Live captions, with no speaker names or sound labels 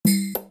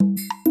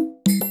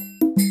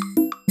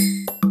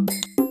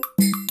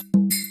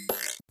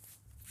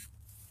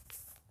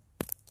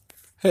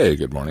Hey,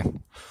 good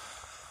morning.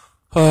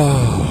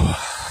 Oh,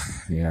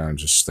 yeah, I'm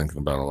just thinking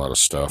about a lot of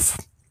stuff.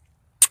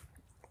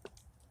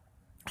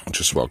 I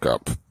just woke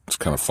up. It's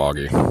kind of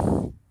foggy.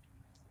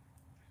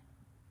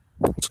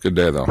 It's a good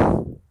day,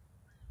 though.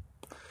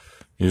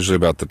 Usually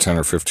about the 10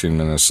 or 15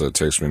 minutes that it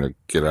takes me to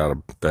get out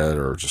of bed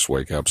or just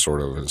wake up,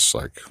 sort of, is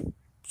like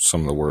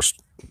some of the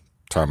worst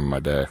time of my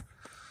day.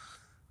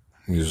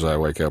 Usually I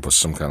wake up with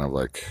some kind of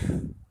like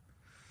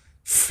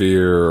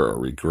fear or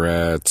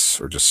regret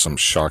or just some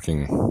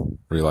shocking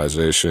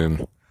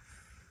realization.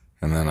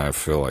 And then I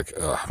feel like,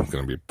 I'm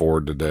going to be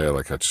bored today.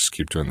 Like I just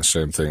keep doing the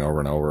same thing over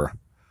and over.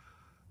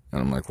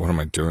 And I'm like, what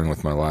am I doing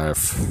with my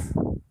life?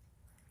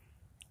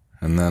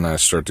 And then I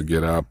start to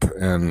get up.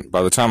 And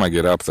by the time I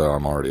get up, though,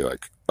 I'm already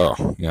like,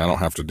 oh, yeah, I don't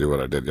have to do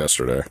what I did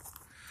yesterday.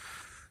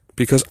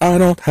 Because I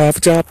don't have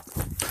a job.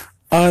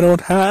 I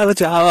don't have a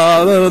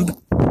job.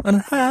 I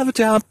don't have a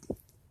job.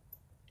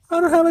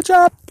 I don't have a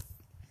job.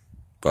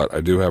 But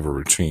I do have a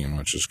routine,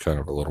 which is kind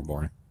of a little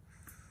boring.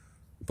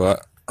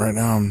 But right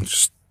now I'm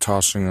just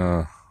tossing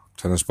a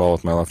tennis ball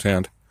with my left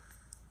hand.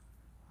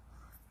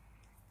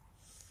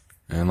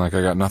 And like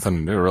I got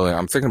nothing to do, really.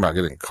 I'm thinking about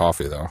getting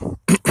coffee, though,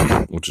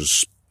 which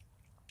is,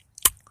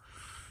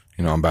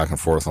 I'm back and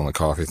forth on the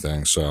coffee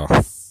thing, so.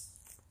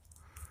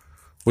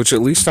 Which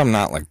at least I'm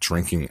not like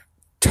drinking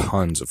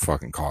tons of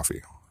fucking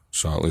coffee.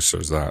 So at least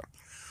there's that.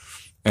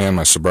 And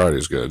my sobriety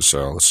is good,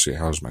 so let's see,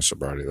 how's my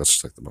sobriety?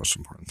 That's like the most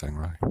important thing,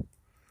 right?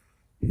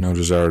 No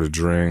desire to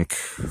drink.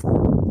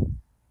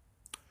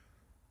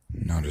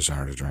 No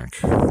desire to drink.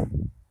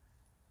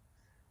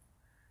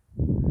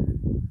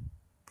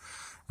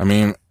 I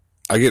mean,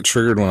 I get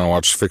triggered when I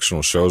watch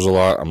fictional shows a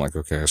lot. I'm like,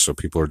 okay, so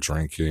people are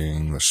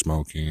drinking, they're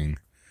smoking.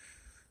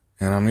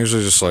 And I'm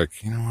usually just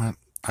like, you know what?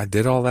 I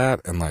did all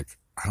that, and like,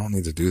 I don't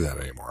need to do that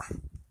anymore.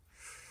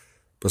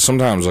 But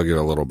sometimes I get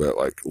a little bit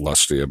like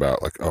lusty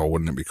about like, oh,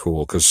 wouldn't it be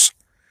cool? Because,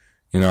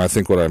 I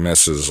think what I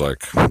miss is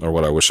like, or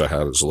what I wish I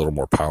had is a little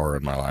more power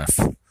in my life.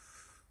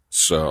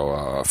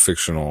 So,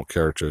 fictional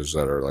characters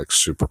that are like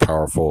super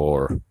powerful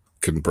or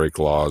can break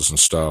laws and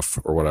stuff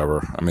or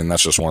whatever. I mean,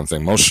 that's just one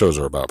thing. Most shows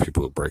are about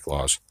people who break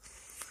laws.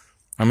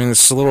 I mean,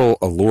 it's a little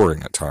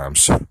alluring at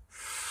times.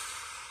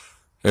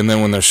 And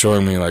then when they're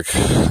showing me like,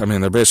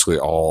 they're basically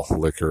all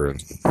liquor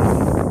and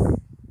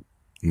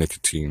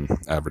nicotine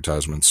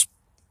advertisements.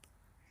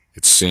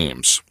 It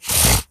seems.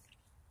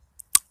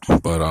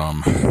 But,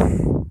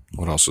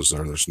 what else is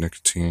there? There's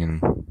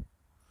nicotine.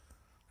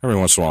 Every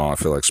once in a while I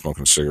feel like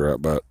smoking a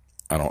cigarette, but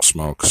I don't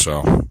smoke,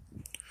 so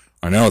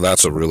I know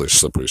that's a really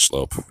slippery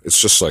slope.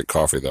 It's just like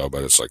coffee, though,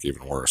 but it's like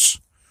even worse.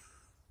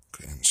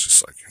 And it's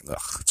just like,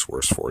 it's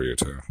worse for you,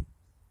 too.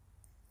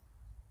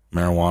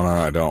 Marijuana,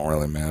 I don't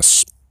really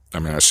miss.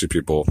 I see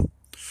people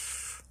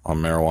on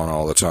marijuana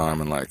all the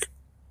time, and like,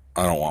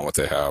 I don't want what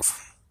they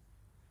have.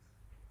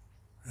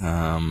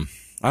 I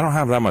don't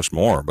have that much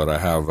more, but I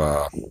have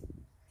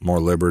more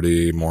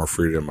liberty, more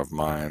freedom of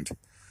mind.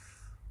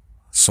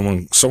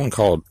 Someone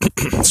called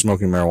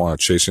smoking marijuana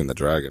chasing the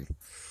dragon.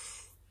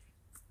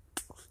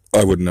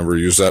 I would never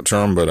use that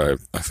term, but I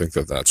think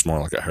that that's more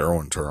like a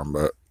heroin term.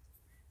 But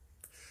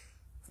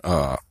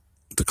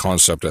the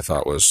concept I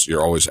thought was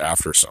you're always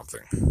after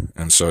something.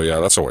 And so, yeah,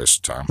 that's a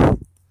waste of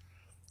time.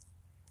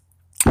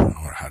 I would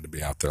have had to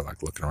be out there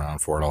like looking around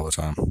for it all the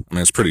time.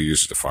 It's pretty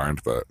easy to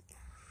find, but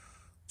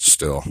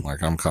still,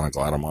 like, I'm kind of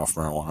glad I'm off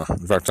marijuana.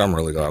 In fact, I'm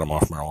really glad I'm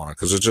off marijuana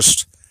because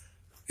it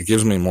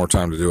gives me more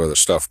time to do other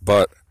stuff.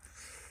 But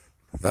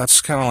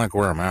that's kind of like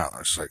where I'm at.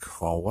 It's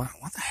like, well,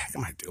 what the heck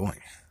am I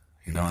doing?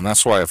 And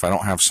that's why if I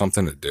don't have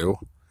something to do,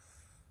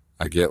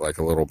 I get like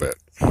a little bit,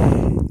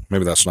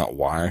 maybe that's not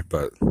why,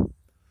 but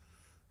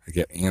I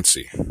get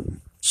antsy.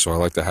 So I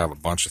like to have a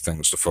bunch of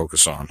things to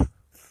focus on,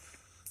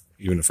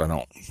 even if I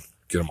don't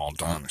get them all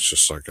done. It's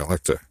just like I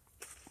like to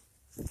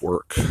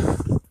work. Is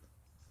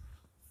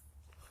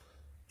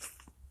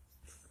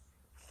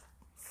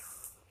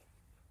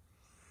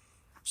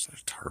that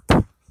a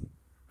tarp?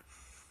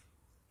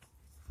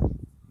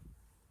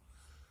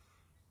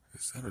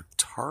 Is that a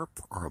tarp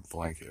or a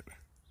blanket?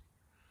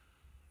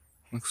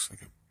 Looks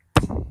like a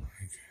blanket.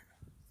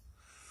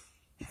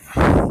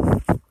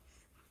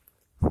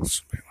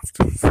 Somebody left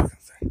the fucking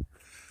thing.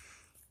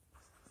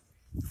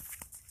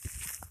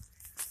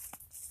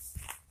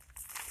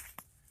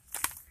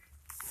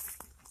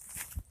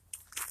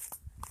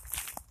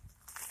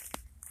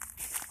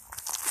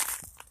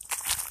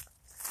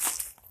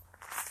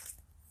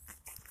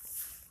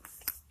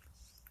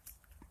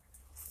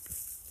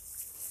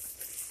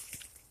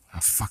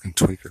 A fucking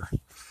tweaker.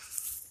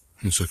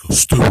 He's like, oh,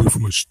 stay away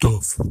from my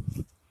stuff.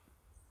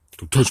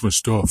 Don't touch my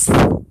stuff.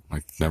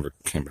 Like, never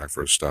came back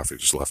for his stuff. He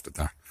just left it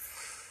there.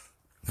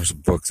 There's a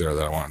book there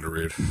that I wanted to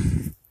read.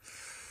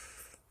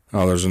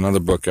 Oh, there's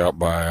another book out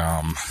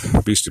by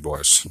Beastie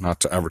Boys. Not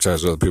to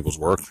advertise other people's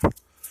work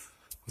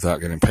without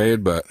getting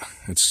paid, but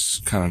it's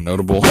kind of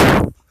notable.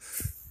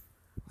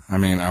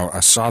 I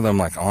saw them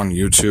like on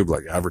YouTube,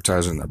 like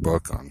advertising their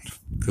book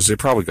because they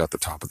probably got the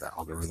top of the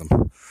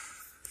algorithm.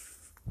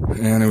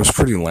 And it was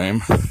pretty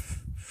lame.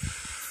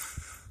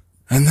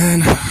 And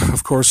then,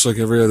 of course, like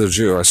every other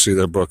Jew, I see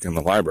their book in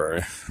the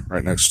library.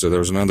 Right next to, there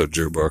was another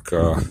Jew book.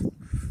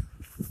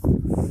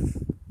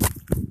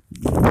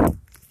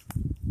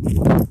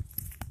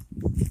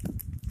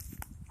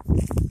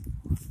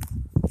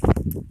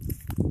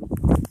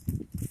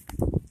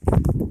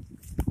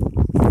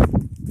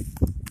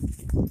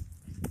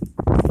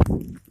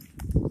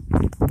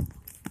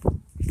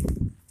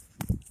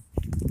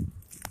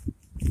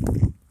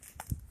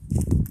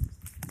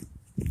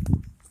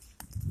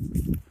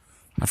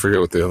 I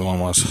forget what the other one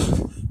was.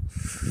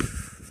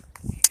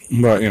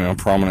 But,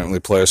 prominently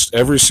placed.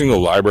 Every single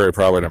library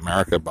probably in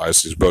America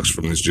buys these books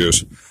from these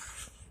Jews.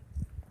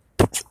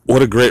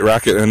 What a great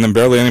racket. And then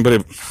barely anybody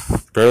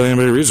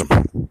reads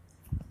them.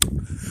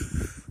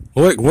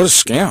 What a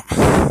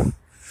scam.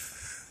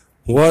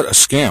 What a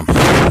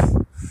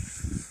scam.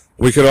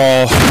 We could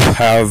all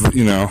have,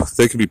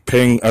 they could be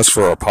paying us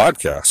for our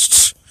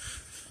podcasts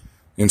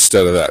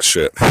instead of that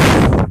shit.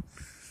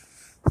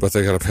 But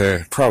they gotta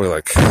pay probably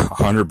like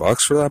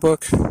 $100 for that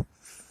book.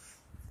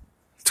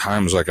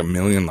 Times like 1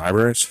 million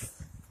libraries.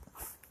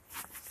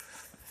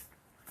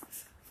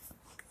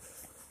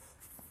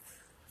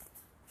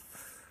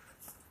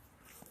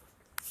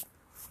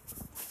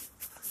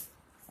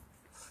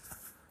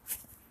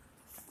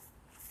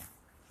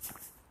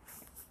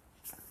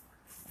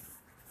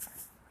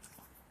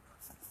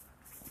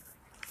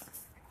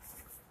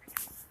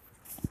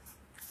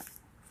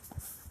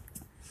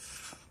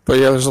 But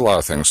yeah, there's a lot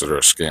of things that are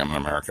a scam in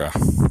America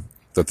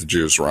that the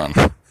Jews run.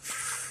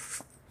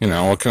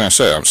 What can I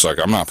say? I'm just like,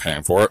 I'm not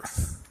paying for it.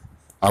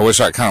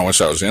 I kind of wish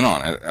I was in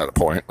on it at a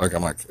point. Like,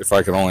 I'm like, if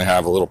I could only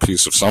have a little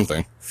piece of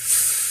something.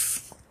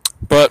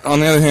 But on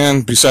the other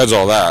hand, besides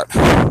all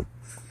that,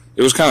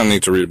 it was kind of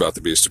neat to read about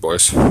the Beastie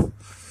Boys.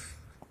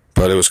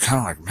 But it was kind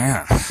of like,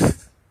 man,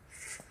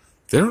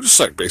 they were just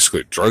like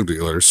basically drug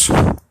dealers.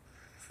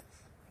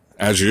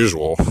 As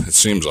usual, it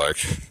seems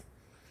like.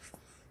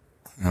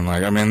 And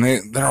like, I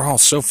mean, they're all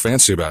so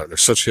fancy about it. They're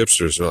such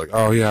hipsters. They're like,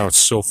 oh yeah, it's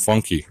so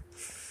funky.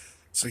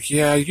 It's like,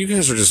 yeah, you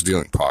guys are just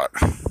dealing pot.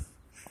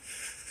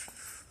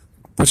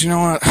 But you know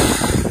what?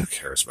 Who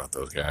cares about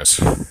those guys?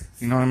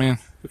 You know what I mean?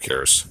 Who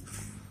cares?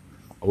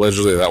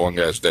 Allegedly, that one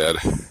guy's dead.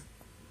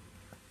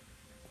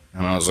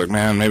 And I was like,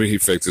 man, maybe he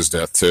faked his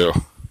death too.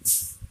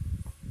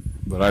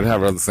 But I'd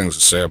have other things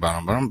to say about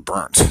him. But I'm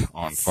burnt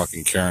on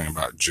fucking caring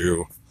about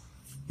Jew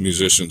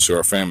musicians who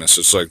are famous.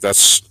 It's like,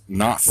 that's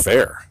not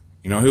fair.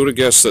 Who would have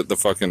guessed that the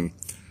fucking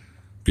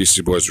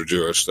Beastie Boys were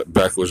Jewish, that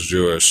Beck was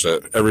Jewish,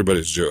 that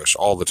everybody's Jewish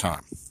all the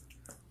time?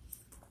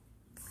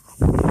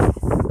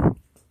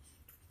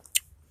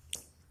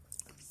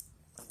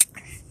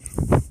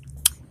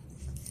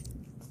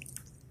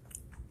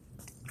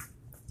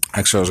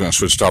 Actually, I was going to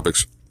switch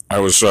topics.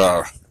 It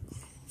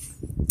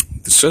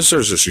says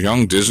there's this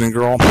young Disney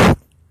girl.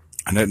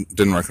 I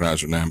didn't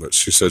recognize her name, but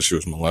she said she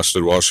was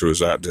molested while she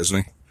was at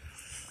Disney.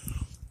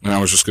 And I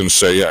was just going to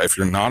say, yeah, if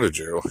you're not a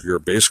Jew, you're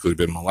basically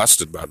been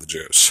molested by the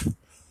Jews.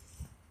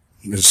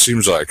 It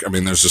seems like,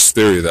 there's this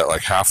theory that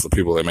like half the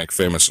people they make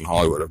famous in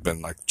Hollywood have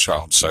been like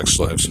child sex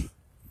slaves.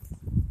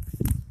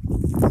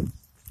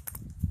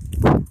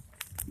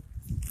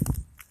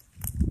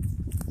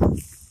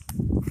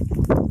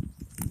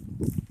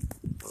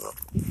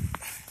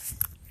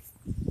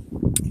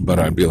 But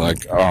I'd be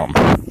like,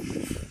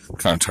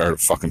 kind of tired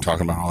of fucking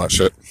talking about all that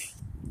shit.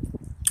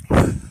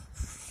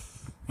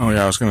 Oh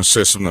yeah, I was going to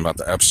say something about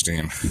the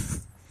Epstein.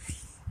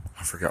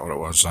 I forgot what it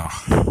was though.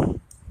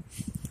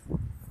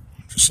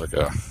 Just like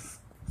a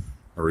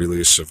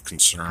release of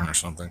concern or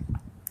something.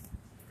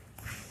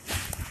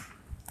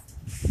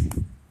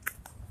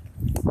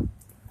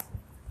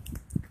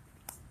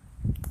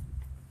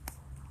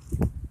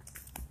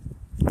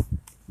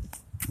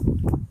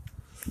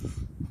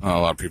 A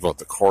lot of people at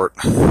the court.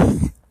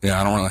 Yeah,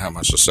 I don't really have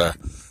much to say.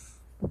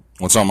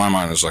 What's on my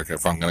mind is like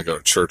if I'm going to go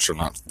to church or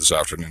not this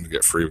afternoon to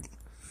get free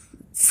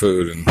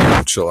food and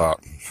chill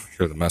out and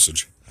hear the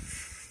message.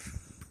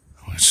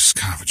 It's just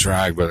kind of a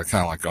drag, but I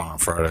kind of like going on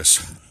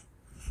Fridays.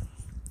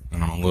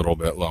 And I'm a little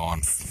bit low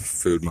on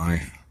food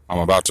money. I'm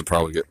about to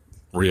probably get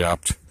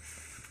re-upped.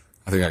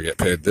 I think I get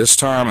paid this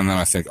time, and then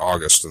I think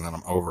August, and then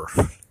I'm over.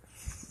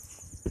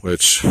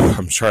 Which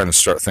I'm trying to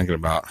start thinking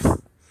about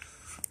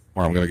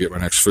where I'm going to get my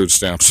next food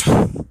stamps.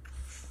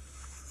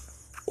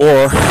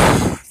 Or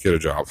get a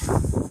job.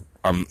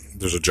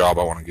 There's a job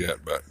I want to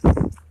get, but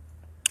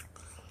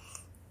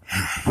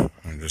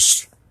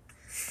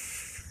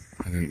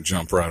I didn't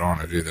jump right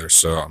on it either,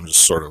 so I'm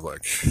just sort of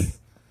like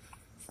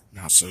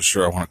not so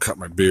sure I want to cut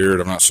my beard.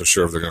 I'm not so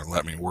sure if they're going to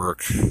let me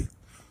work.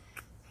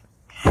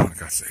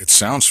 It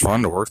sounds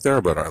fun to work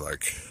there, but I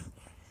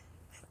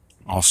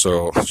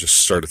also just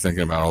started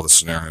thinking about all the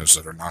scenarios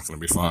that are not going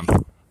to be fun.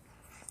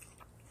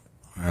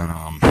 And I don't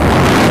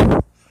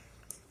know.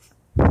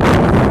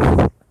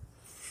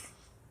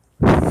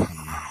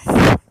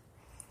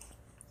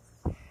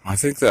 I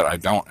think that I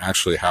don't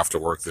actually have to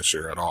work this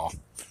year at all.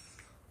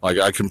 Like,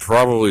 I can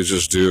probably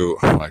just do,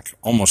 like,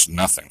 almost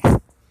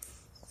nothing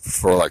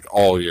for, like,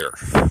 all year.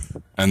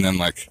 And then,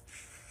 like,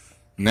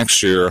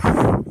 next year,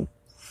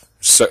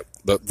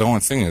 the only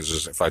thing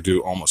is if I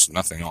do almost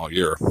nothing all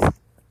year,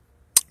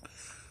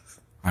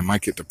 I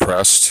might get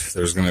depressed.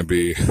 There's going to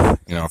be,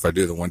 if I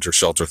do the winter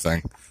shelter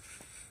thing,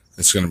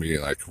 it's going to be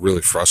like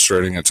really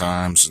frustrating at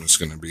times, and it's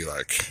going to be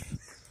like,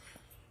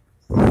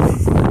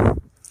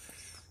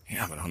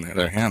 yeah, but on the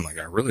other hand, like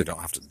I really don't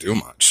have to do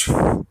much.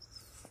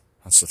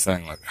 That's the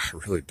thing, like I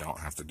really don't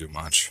have to do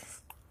much.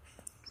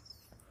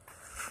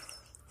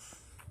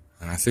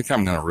 And I think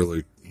I'm going to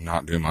really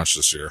not do much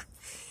this year.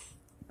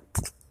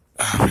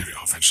 Maybe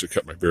I'll eventually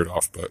cut my beard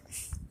off, but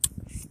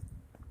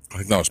I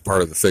think that was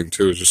part of the thing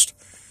too, is just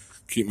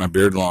keep my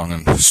beard long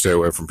and stay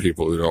away from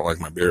people who don't like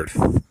my beard.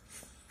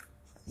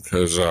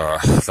 Because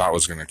that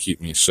was going to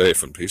keep me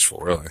safe and peaceful,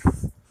 really.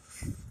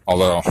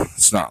 Although,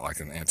 it's not like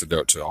an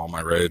antidote to all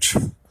my rage.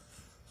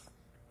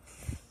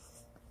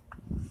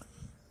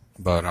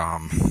 But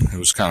it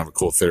was kind of a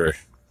cool theory.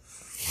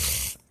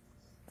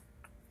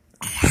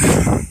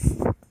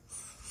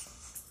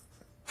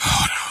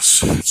 What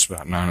else? It's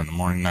about 9 in the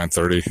morning,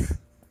 9:30.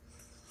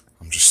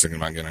 I'm just thinking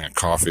about getting a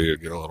coffee to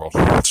get a little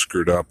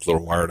screwed up, a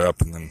little wired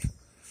up, and then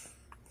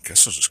I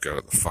guess I'll just go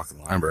to the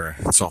fucking library.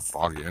 It's all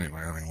foggy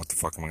anyway. I mean, what the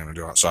fuck am I going to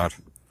do outside?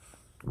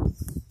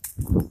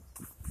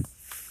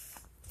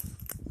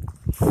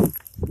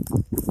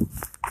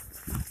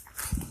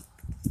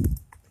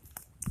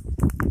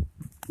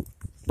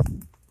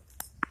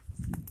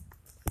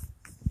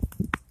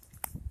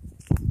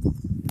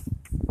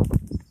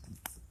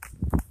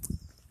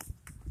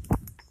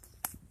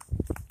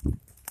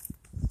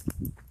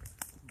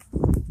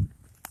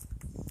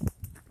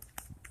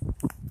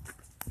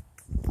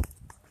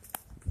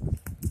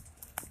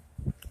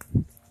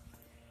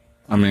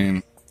 I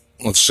mean,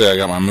 let's say I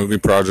got my movie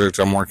project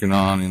I'm working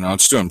on,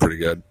 it's doing pretty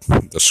good.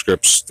 The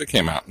scripts, they're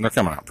coming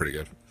out pretty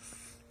good.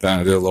 Then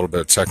I did a little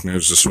bit of tech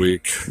news this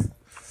week.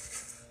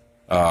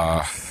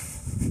 Kind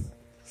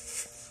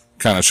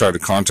of tried to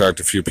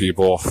contact a few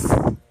people,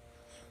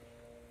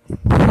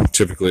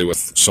 typically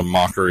with some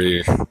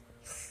mockery.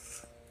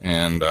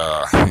 And,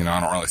 I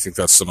don't really think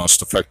that's the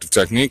most effective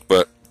technique,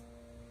 but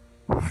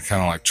I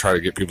kind of like try to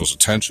get people's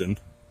attention.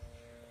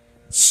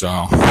 So,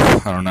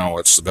 I don't know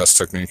what's the best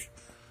technique.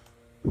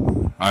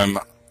 I'm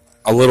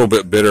a little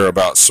bit bitter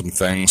about some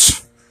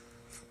things,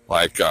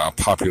 like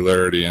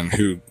popularity and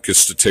who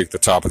gets to take the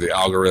top of the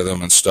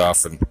algorithm and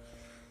stuff like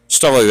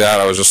that.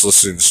 I was just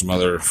listening to some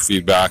other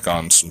feedback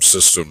on some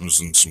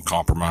systems and some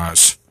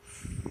compromise.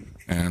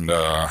 And,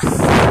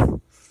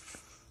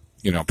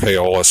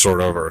 payola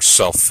sort of, or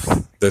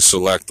they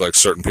select like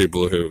certain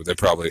people who they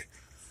probably,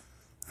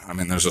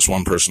 there's this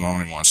one person, I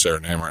don't even want to say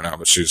her name right now,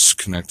 but she's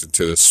connected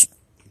to this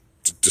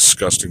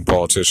disgusting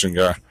politician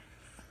guy.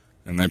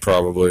 And they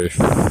probably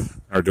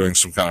are doing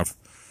some kind of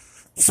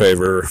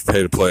favor,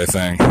 pay-to-play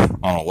thing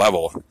on a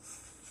level.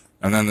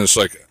 And then there's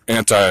like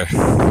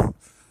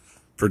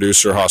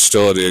anti-producer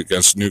hostility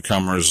against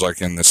newcomers,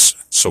 like in this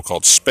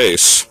so-called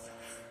space,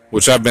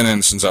 which I've been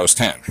in since I was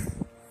 10,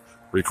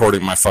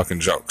 recording my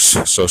fucking jokes.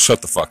 So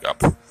shut the fuck up.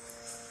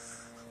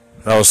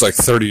 That was like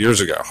 30 years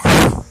ago.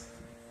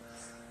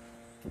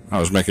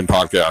 I was making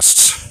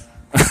podcasts.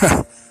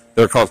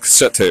 They're called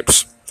cassette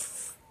tapes.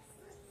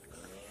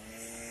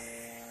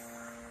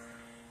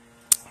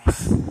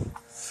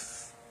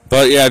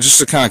 But yeah, just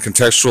to kind of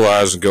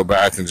contextualize and go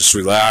back and just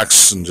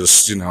relax and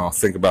just,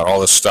 think about all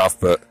this stuff,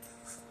 but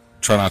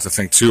try not to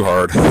think too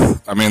hard.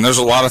 There's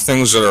a lot of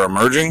things that are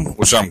emerging,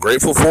 which I'm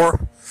grateful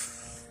for.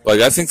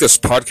 Like, I think this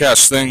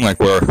podcast thing, I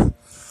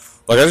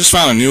just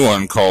found a new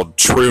one called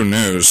True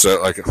News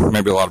that,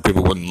 maybe a lot of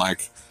people wouldn't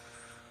like.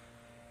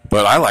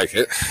 But I like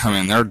it.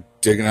 They're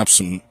digging up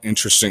some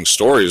interesting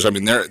stories.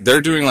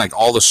 They're doing,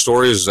 all the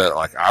stories that,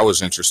 I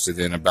was interested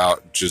in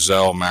about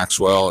Giselle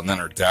Maxwell and then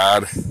her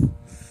dad.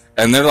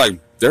 And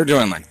they're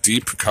doing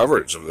deep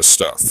coverage of this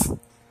stuff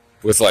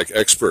with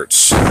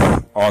experts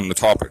on the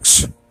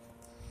topics.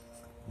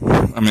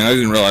 I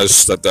didn't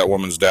realize that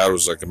woman's dad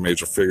was a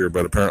major figure,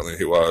 but apparently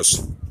he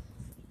was.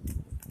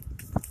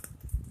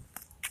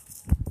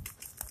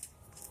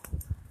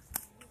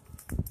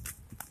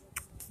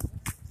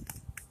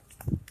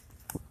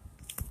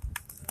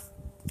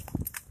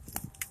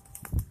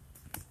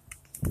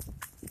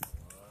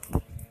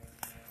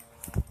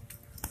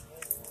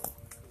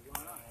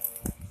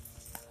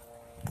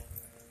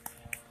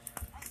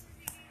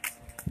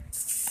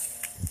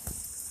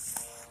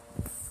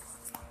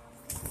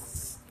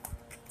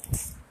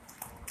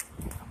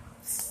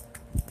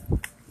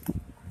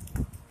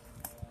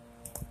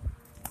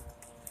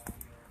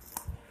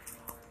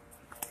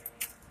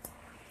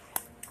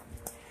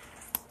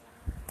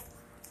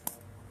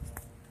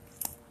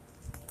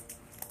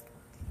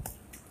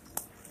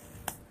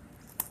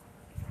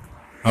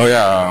 Oh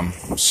yeah,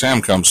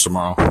 Sam comes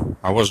tomorrow.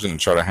 I was going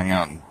to try to hang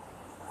out and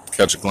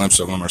catch a glimpse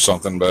of him or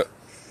something, but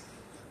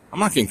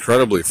I'm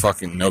incredibly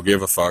fucking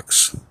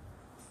no-give-a-fucks.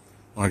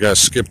 I gotta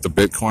skip the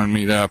Bitcoin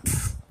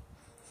meetup,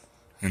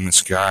 and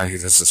this guy, he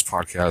does this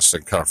podcast,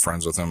 I'm kind of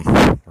friends with him,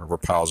 or we're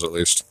pals at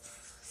least.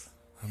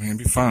 It'd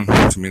be fun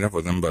to meet up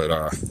with him, but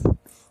I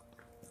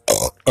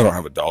don't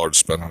have $1 to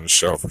spend on his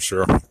show for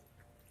sure.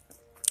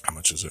 How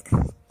much is it?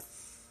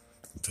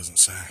 It doesn't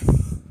say.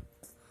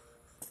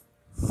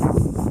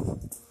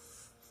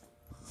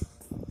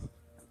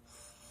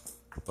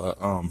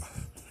 But, I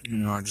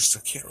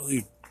can't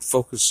really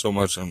focus so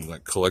much on,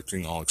 like,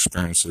 collecting all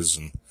experiences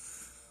and,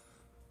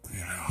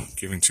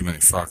 giving too many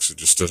fucks. It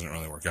just doesn't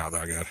really work out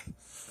that good.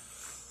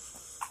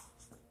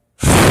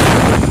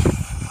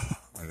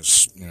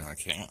 I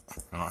can't.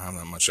 I don't have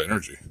that much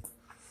energy.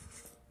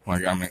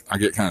 Like, I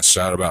get kind of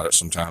sad about it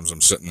sometimes. I'm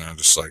sitting there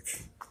just,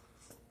 like,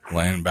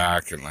 laying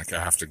back and, like,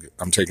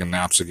 I'm taking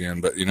naps again,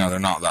 but, they're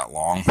not that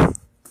long.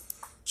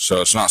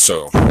 So it's not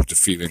so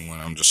defeating when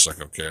I'm just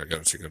like, okay, I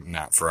gotta take a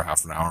nap for a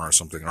half an hour or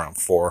something around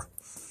 4.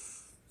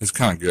 It's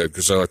kind of good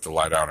because I like to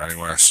lie down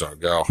anyway, so I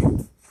go.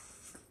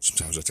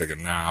 Sometimes I take a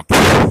nap,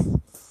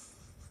 and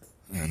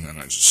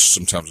then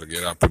sometimes I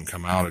get up and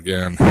come out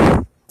again,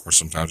 or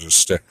sometimes I just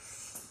stay.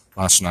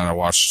 Last night I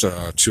watched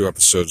 2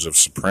 episodes of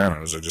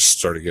Sopranos. I just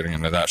started getting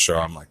into that show.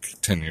 I'm like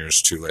 10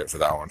 years too late for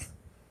that one,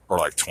 or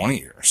like 20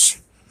 years.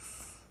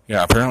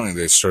 Yeah, apparently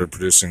they started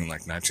producing in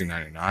like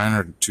 1999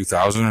 or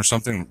 2000 or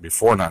something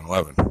before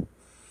 9/11.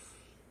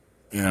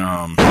 And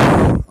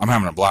I'm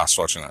having a blast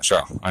watching that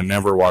show. I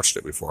never watched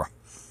it before.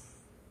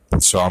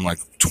 So I'm like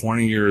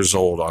 20 years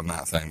old on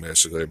that thing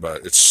basically,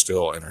 but it's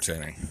still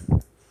entertaining.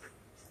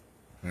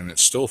 And it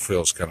still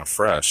feels kind of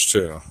fresh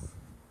too.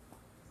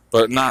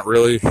 But not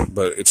really,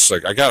 but it's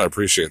like, I gotta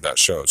appreciate that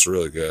show. It's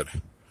really good.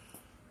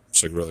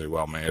 It's like really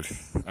well made.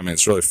 I mean,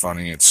 it's really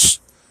funny.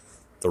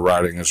 The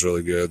writing is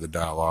really good, the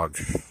dialogue,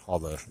 I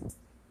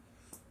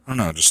don't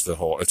know, just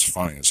it's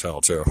funny as hell,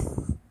 too.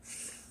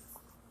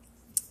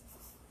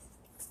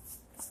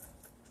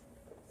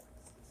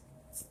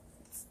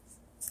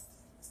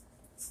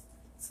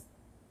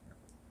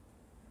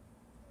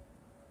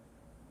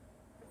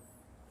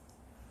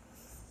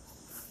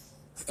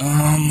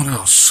 What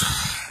else?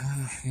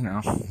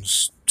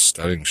 Just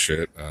studying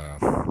shit,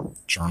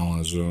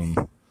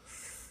 journalism,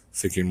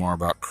 thinking more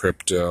about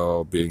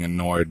crypto, being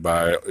annoyed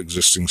by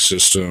existing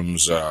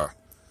systems,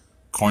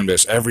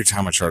 Coinbase. Every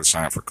time I try to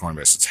sign up for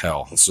Coinbase, it's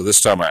hell. So this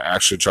time I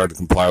actually tried to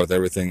comply with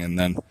everything, and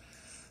then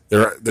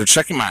they're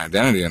checking my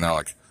identity, and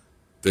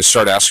they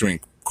start asking me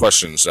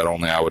questions that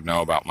only I would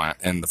know about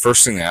and the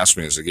first thing they ask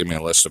me is they give me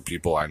a list of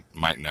people I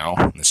might know,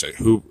 and they say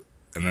who,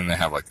 and then they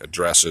have like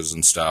addresses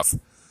and stuff.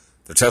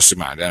 They're testing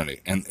my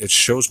identity, and it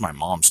shows my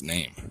mom's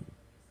name.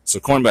 So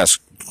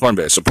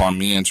Coinbase, upon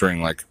me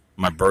entering like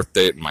my birth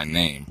date and my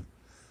name,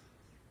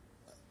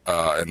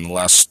 and the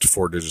last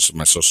 4 digits of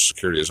my social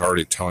security is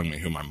already telling me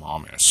who my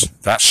mom is.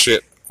 That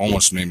shit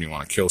almost made me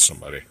want to kill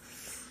somebody.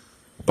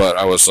 But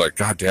I was like,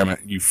 God damn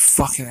it, you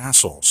fucking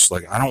assholes.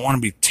 Like, I don't want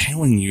to be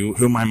telling you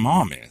who my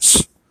mom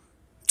is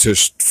to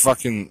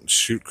fucking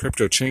shoot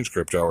crypto, change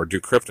crypto, or do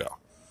crypto.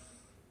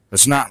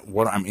 That's not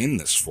what I'm in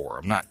this for.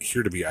 I'm not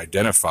here to be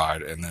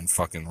identified and then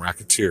fucking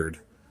racketeered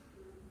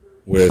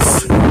with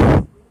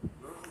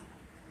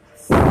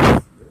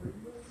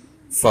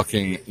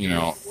fucking,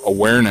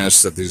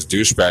 awareness that these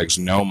douchebags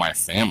know my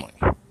family.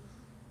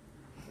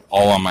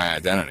 All on my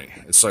identity.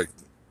 It's like,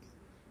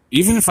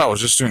 even if I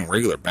was just doing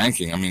regular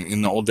banking, I mean,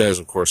 in the old days,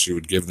 of course, you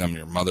would give them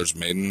your mother's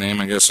maiden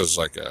name, I guess, as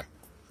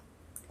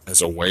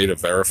a way to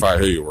verify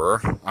who you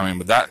were. I mean,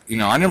 but that,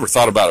 I never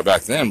thought about it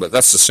back then, but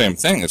that's the same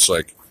thing. It's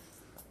like,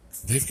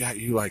 they've got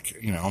you, like,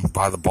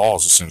 by the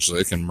balls, essentially.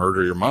 They can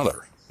murder your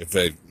mother if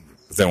they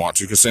want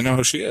to, because they know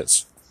who she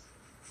is.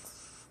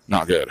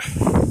 Not good.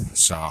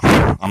 So,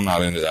 I'm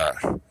not into that.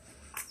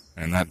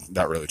 And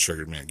that really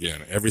triggered me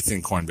again.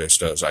 Everything Coinbase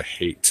does, I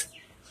hate.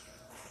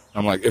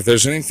 I'm like, if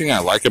there's anything I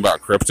like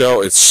about crypto,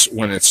 it's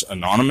when it's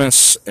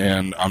anonymous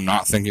and I'm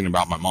not thinking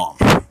about my mom.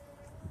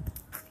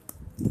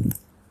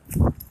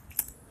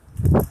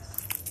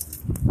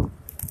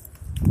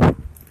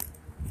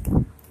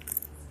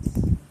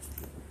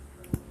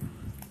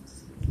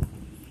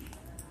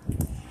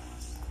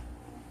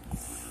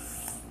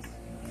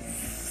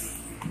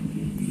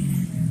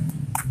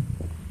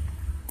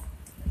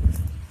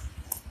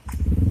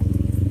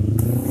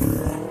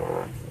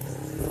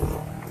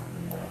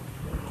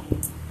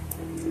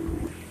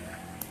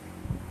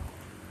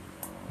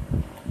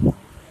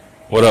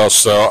 What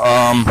else, though?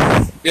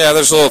 Yeah,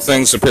 there's little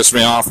things that piss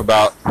me off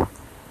about,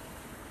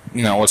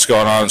 what's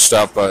going on and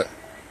stuff, but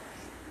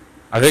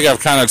I think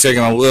I've kind of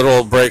taken a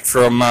little break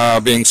from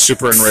being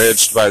super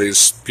enraged by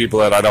these people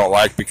that I don't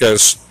like,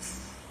 because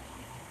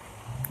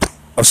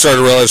I've started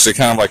to realize they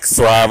kind of, like,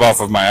 thrive off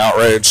of my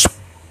outrage,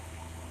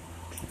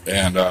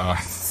 and,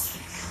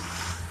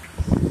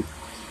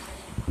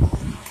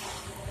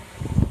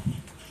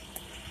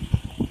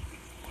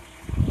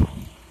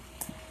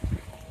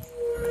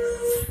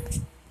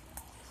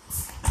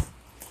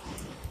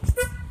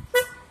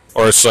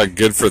 or it's, like,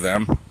 good for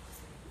them.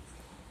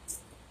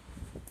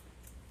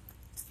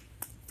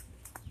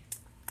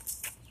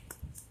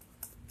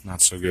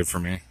 Not so good for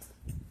me.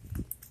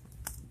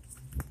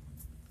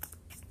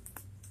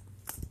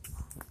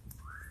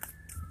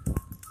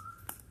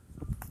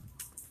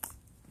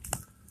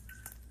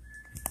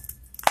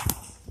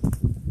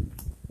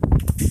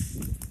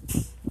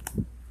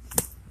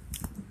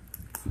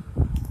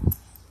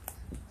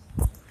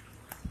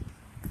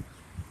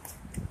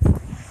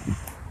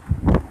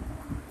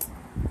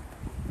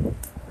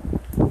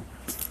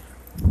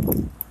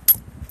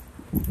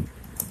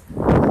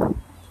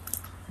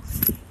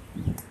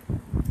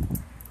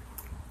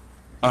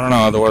 I don't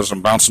know. Otherwise,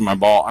 I'm bouncing my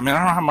ball. I mean,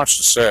 I don't have much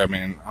to say. I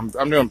mean,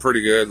 I'm doing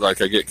pretty good.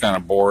 Like, I get kind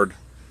of bored,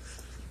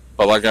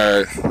 but like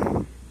I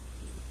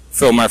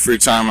fill my free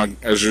time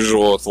as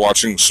usual with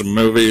watching some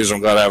movies. I'm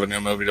glad I have a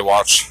new movie to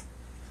watch,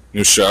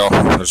 new show.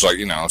 There's like,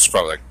 it's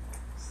probably like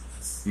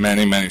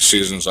many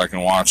seasons I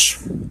can watch.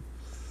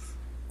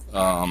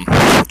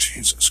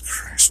 Jesus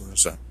Christ, what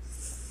is that?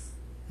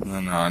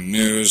 And then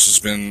news has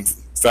been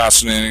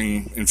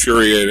fascinating,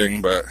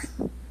 infuriating, but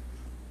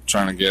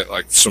trying to get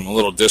like a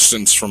little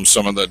distance from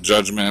some of the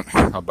judgment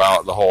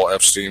about the whole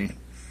Epstein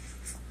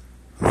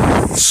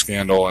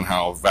scandal and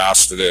how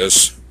vast it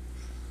is.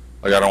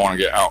 Like, I don't want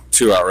to get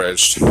too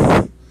outraged,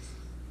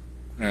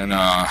 and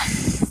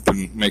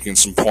been making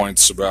some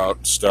points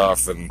about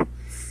stuff and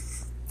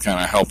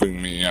kind of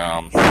helping me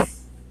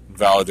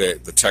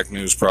validate the Tech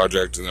News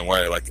Project in a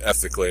way, like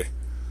ethically,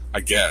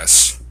 I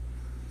guess,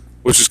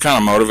 which is kind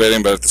of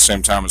motivating, but at the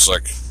same time, it's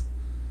like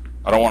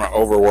I don't want to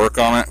overwork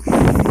on it.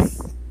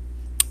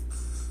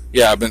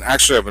 Yeah, I've been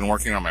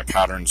working on my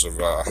patterns of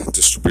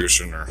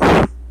distribution or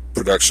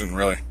production,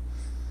 really.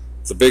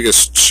 The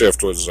biggest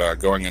shift was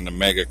going into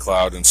Mega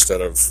Cloud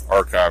instead of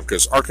Archive,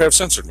 because Archive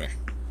censored me.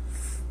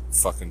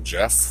 Fucking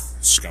Jeff,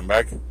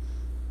 scumbag.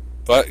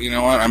 But you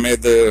know what? I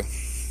made the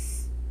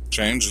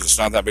change. It's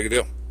not that big a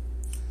deal.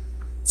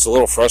 It's a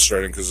little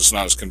frustrating because it's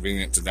not as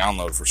convenient to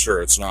download, for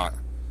sure. It's not.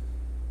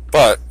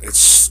 But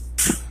it's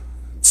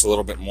a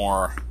little bit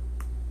more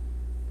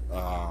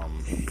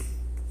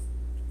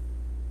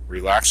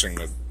relaxing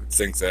to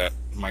think that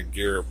my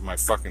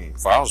fucking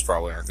files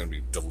probably aren't going to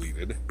be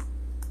deleted.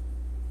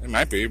 It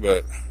might be,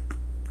 but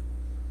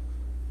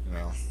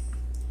and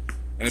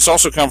it's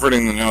also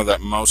comforting to know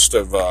that most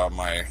of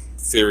my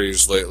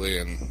theories lately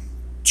and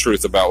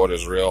truth about what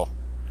is real,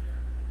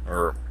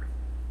 or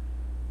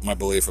my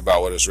belief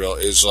about what is real,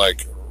 is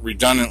like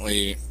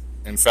redundantly,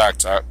 in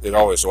fact, it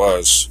always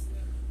was,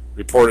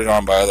 reported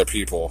on by other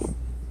people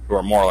who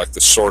are more like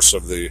the source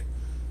of the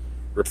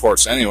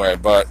reports anyway.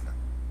 But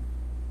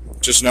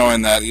just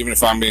knowing that even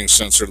if I'm being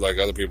censored, like,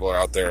 other people are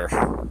out there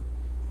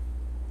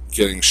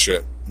getting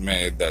shit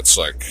made that's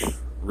like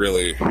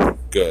really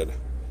good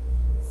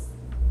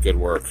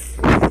work,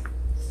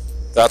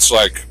 that's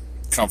like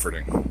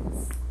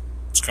comforting.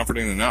 It's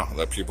comforting to know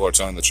that people are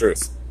telling the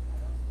truth.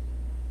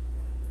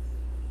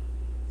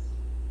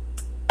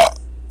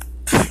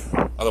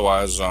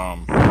 Otherwise,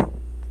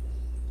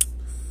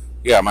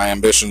 yeah, my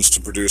ambitions to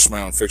produce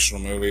my own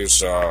fictional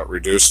movies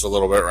reduced a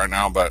little bit right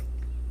now, but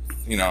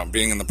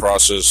being in the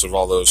process of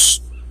all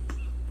those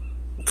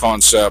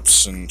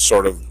concepts and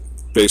sort of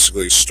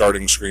basically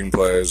starting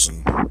screenplays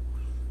and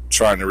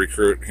trying to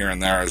recruit here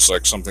and there is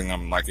like something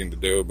I'm liking to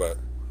do. But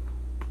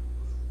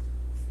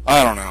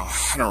I don't know.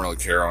 I don't really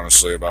care,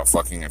 honestly, about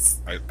fucking if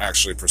I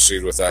actually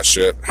proceed with that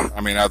shit.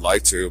 I mean, I'd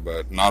like to,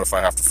 but not if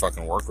I have to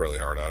fucking work really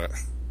hard at it.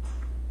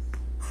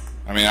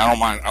 I mean, I don't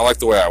mind. I like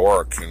the way I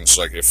work, and it's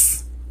like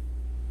if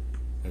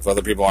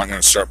other people aren't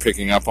going to start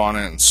picking up on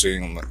it and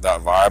seeing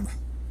that vibe,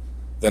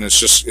 then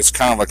it's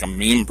kind of like a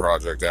meme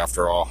project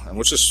after all, and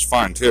which is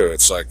fine too.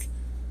 It's like,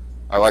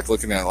 I like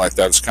looking at it like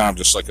that. It's kind of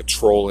just like a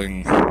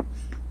trolling,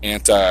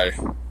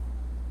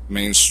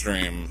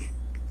 anti-mainstream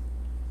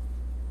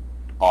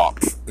op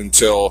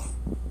until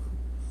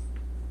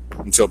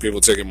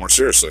people take it more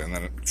seriously, and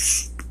then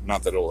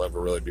not that it'll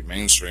ever really be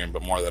mainstream,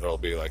 but more that it'll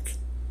be like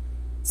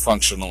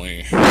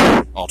functionally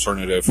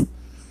alternative.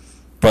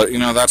 But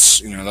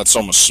that's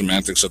almost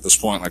semantics at this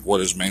point. Like,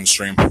 what is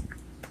mainstream?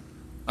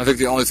 I think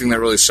the only thing that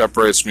really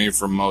separates me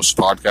from most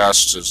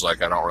podcasts is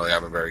like I don't really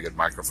have a very good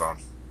microphone,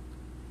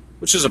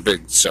 which is a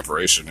big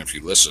separation if you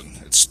listen.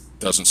 It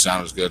doesn't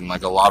sound as good, and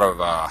like a lot of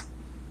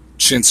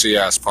chintzy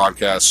ass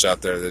podcasts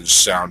out there, the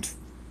sound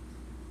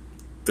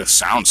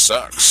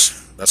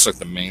sucks. That's like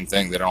the main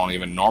thing. They don't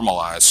even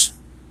normalize.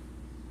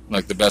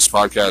 Like, the best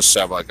podcasts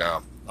have like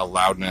a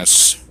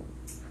loudness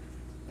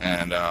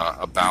and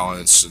a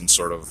balance and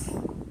sort of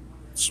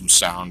some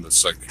sound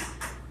that's like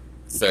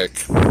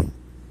thick.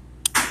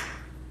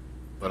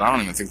 But I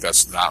don't even think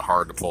that's that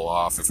hard to pull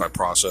off if I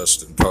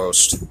processed and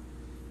post.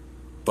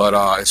 But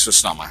it's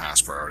just not my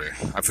highest priority.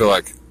 I feel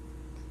like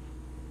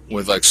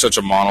with like such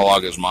a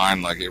monologue as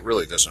mine, like, it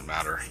really doesn't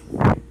matter.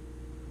 And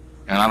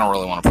I don't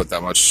really want to put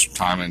that much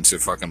time into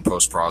fucking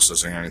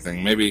post-processing or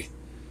anything. Maybe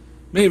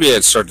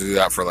I'd start to do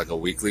that for like a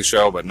weekly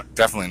show, but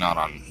definitely not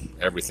on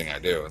everything I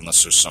do,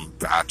 unless there's some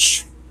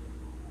batch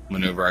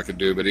maneuver I could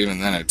do. But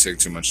even then, it'd take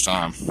too much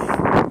time.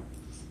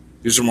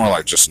 These are more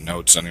like just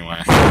notes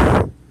anyway.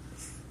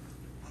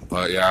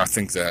 But yeah, I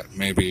think that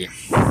maybe,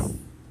 I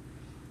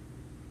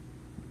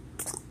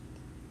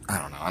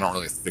don't know, I don't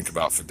really think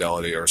about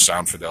fidelity or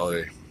sound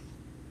fidelity.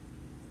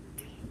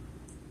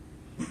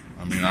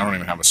 I mean, I don't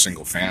even have a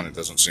single fan, it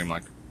doesn't seem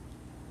like.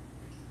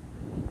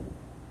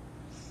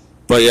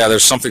 But yeah,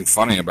 there's something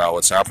funny about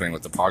what's happening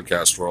with the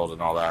podcast world and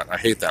all that. I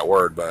hate that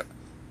word, but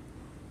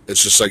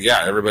it's just like,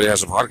 yeah, everybody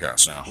has a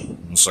podcast now.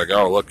 It's like,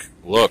 oh, look,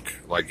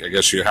 like, I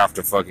guess you have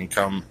to fucking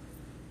come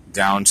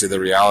down to the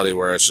reality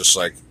where it's just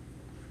like,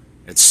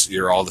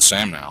 you're all the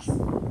same now.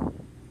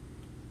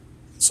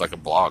 It's like a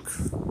blog.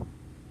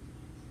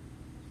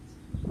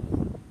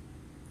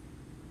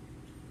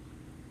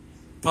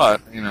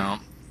 But,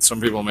 some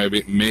people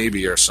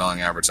maybe are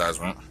selling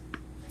advertisement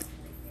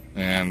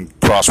and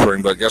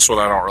prospering, but guess what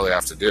I don't really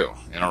have to do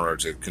in order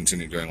to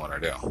continue doing what I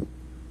do.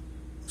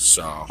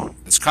 So,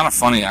 it's kind of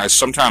funny. I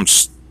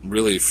sometimes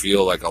really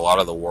feel like a lot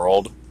of the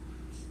world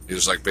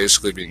is like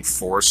basically being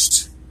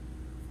forced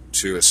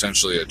to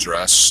essentially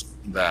address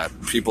that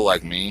people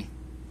like me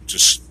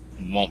just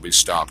won't be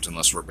stopped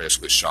unless we're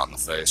basically shot in the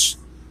face.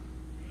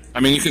 I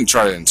mean, you can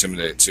try to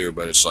intimidate too,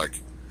 but it's like,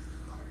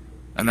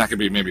 and that could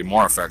be maybe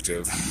more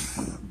effective,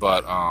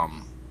 but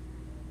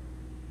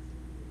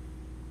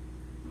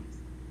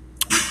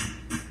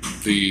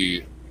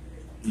the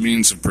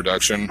means of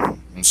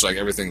production, it's like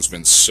everything's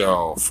been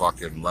so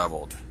fucking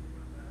leveled.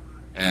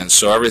 And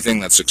so everything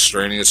that's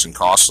extraneous and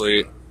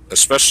costly,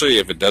 especially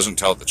if it doesn't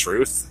tell the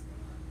truth,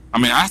 I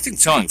mean, I think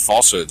telling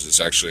falsehoods is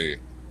actually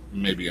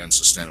maybe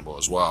unsustainable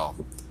as well.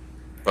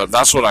 But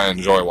that's what I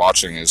enjoy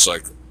watching, is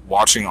like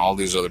watching all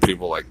these other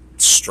people like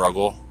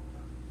struggle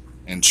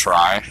and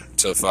try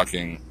to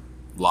fucking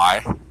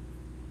lie,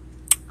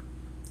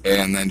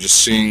 and then just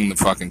seeing the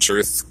fucking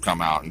truth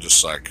come out and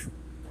just like,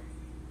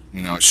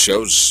 it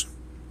shows.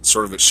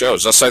 It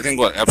shows. That's, I think,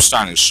 what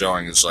Epstein is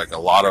showing, is like how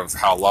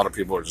a lot of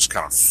people are just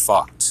kind of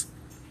fucked.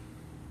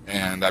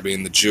 And I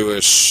mean, the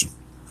Jewish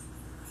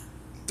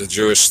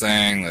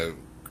thing, the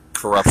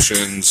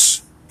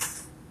corruptions,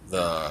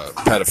 the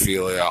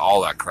pedophilia,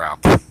 all that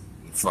crap, the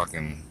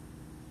fucking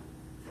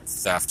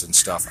theft and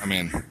stuff. I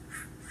mean,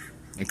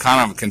 it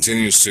kind of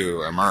continues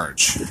to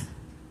emerge,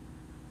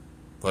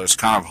 but it's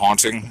kind of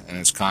haunting and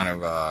it's kind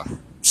of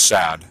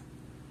sad.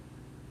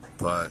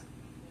 But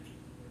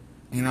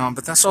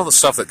but that's all the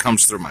stuff that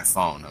comes through my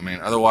phone. I mean,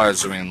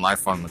 otherwise,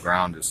 life on the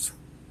ground is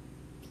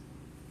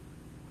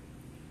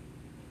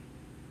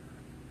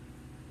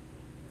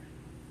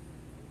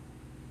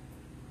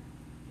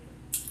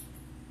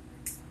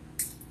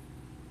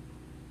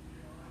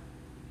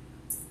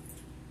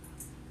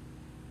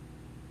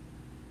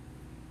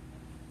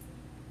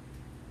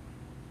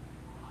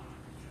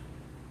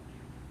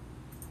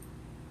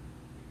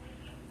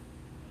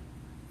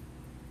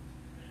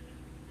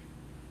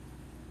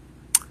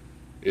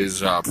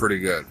pretty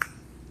good.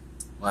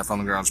 Life on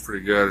the ground's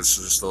pretty good. It's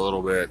just a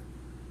little bit,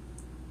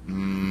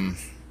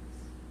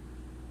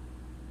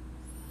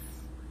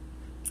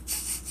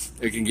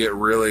 it can get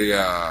really,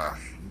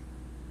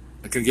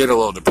 it can get a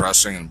little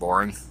depressing and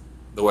boring,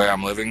 the way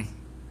I'm living.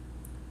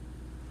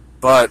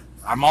 But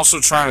I'm also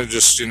trying to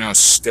just,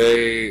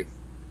 stay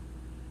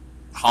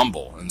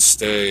humble and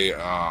stay,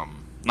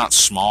 not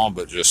small,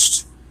 but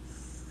just,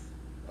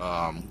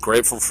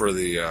 grateful for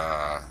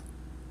the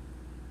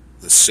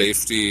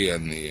safety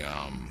and the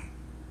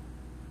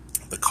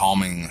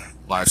calming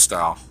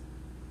lifestyle.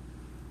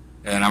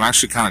 And I'm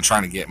actually kind of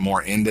trying to get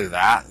more into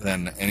that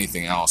than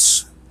anything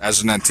else,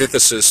 as an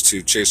antithesis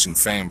to chasing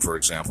fame, for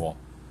example,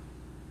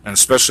 and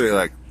especially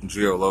like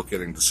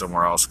geolocating to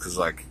somewhere else, because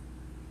like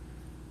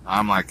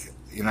I'm like,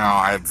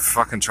 I've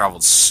fucking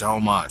traveled so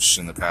much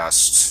in the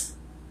past,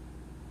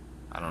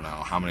 I don't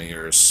know how many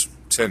years,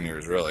 10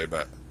 years really,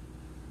 but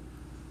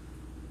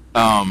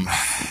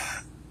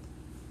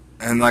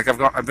and like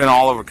I've been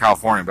all over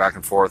California, back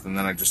and forth, and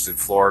then I just did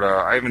Florida.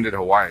 I even did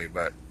Hawaii,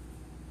 but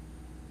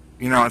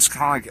it's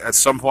kind of like at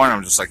some point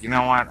I'm just like,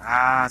 what?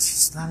 It's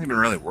just not even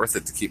really worth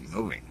it to keep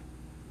moving.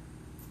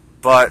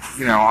 But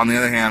on the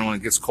other hand, when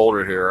it gets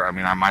colder here, I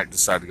might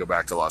decide to go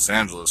back to Los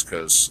Angeles,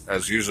 because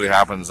as usually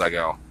happens, I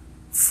go,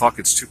 fuck,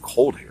 it's too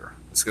cold here.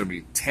 It's going to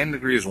be 10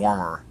 degrees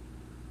warmer,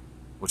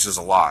 which is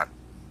a lot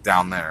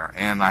down there,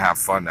 and I have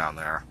fun down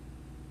there.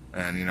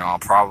 And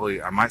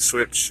I might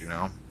switch,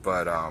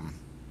 but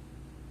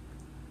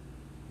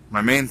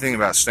my main thing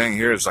about staying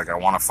here is like I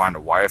want to find a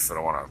wife, and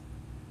I want to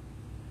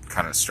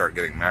kind of start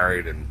getting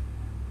married and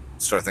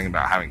start thinking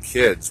about having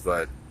kids.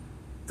 But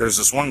there's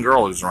this one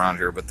girl who's around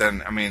here, but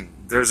then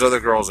there's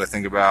other girls I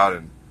think about,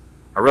 and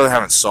I really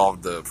haven't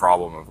solved the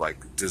problem of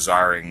like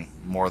desiring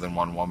more than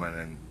one woman,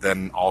 and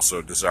then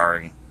also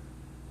desiring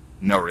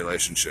no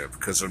relationship,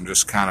 because I'm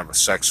just kind of a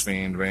sex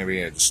fiend,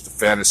 maybe just a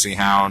fantasy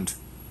hound.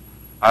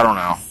 I don't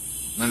know.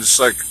 And just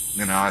like,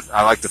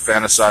 I like to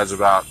fantasize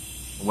about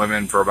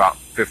women for about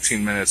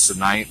 15 minutes a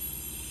night,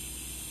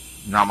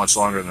 not much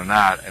longer than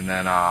that, and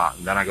then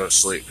I go to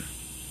sleep.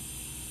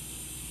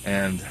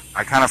 And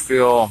I kind of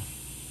feel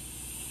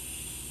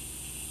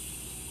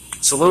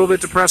it's a little bit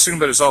depressing,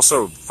 but it's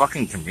also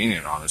fucking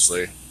convenient,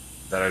 honestly,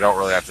 that I don't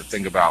really have to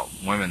think about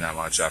women that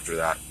much after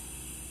that.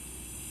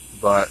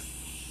 But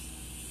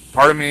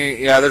part of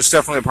me, there's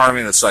definitely a part of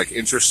me that's like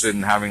interested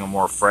in having a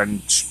more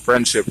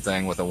friendship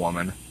thing with a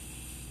woman,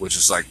 which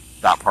is like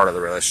that part of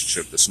the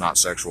relationship that's not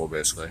sexual,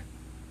 basically.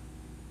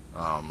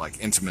 Like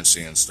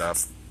intimacy and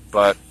stuff.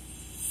 But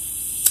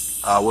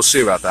we'll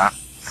see about that.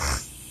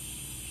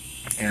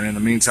 And in the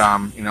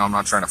meantime, I'm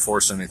not trying to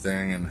force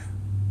anything.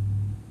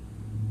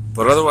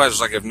 But otherwise,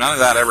 like, if none of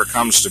that ever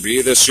comes to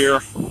be this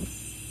year,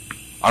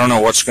 I don't know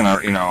what's gonna,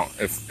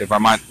 if I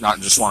might not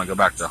just want to go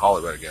back to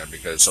Hollywood again,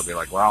 because I'll be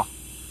like, well,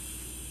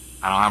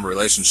 I don't have a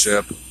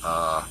relationship.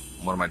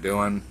 What am I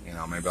doing?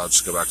 Maybe I'll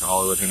just go back to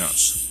Hollywood. Who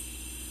knows?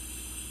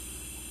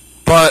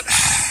 But,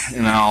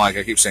 you know, like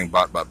I keep saying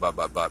but,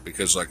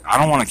 because like I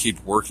don't want to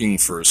keep working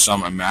for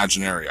some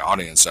imaginary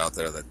audience out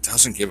there that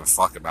doesn't give a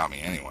fuck about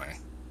me anyway,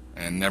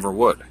 and never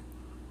would.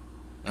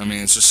 I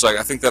mean, it's just like,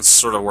 I think that's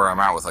sort of where I'm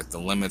at with like the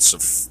limits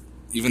of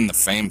even the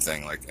fame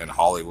thing, like in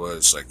Hollywood.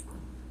 It's like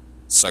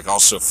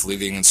also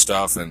fleeting and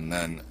stuff, and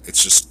then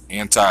it's just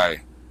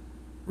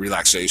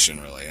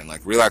anti-relaxation really, and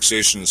like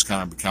relaxation is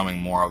kind of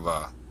becoming more of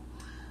a,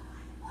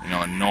 you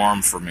know, a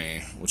norm for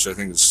me, which I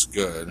think is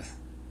good.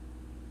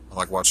 I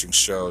like watching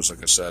shows,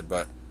 like I said,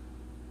 but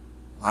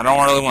I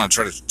don't really want to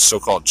try to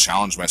so-called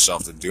challenge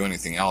myself to do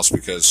anything else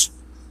because,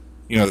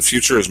 you know, the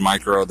future is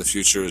micro, the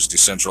future is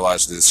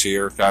decentralized, it's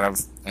here, kind of,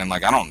 and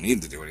like I don't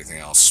need to do anything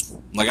else.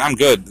 Like I'm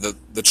good.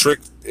 The trick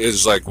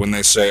is like when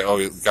they say, oh,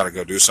 you got to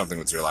go do something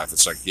with your life,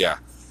 it's like, yeah,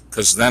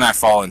 because then I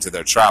fall into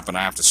their trap and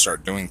I have to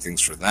start doing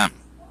things for them.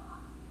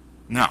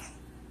 No.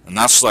 And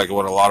that's like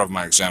what a lot of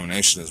my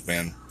examination has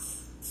been,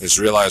 is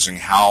realizing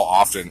how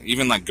often,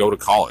 even like go to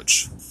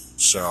college.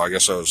 So I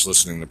guess I was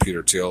listening to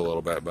Peter Thiel a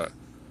little bit, but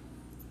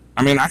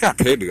I mean, I got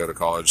paid to go to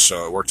college,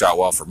 so it worked out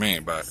well for me,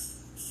 but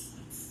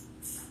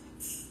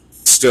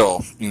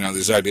still, you know,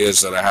 these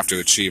ideas that I have to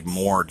achieve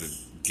more to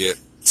get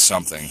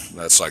something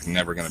that's like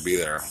never going to be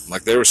there.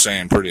 Like they were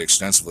saying pretty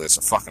extensively, it's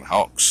a fucking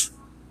hoax.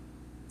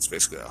 It's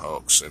basically a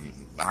hoax, and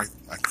I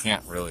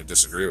can't really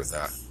disagree with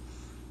that.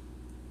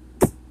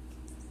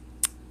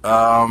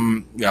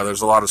 Yeah,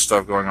 there's a lot of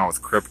stuff going on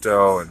with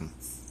crypto and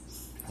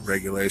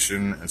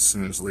regulation. As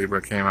soon as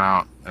Libra came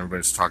out,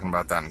 everybody's talking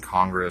about that in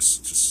Congress.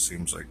 It just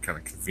seems like kind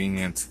of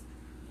convenient,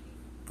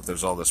 but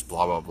there's all this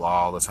blah blah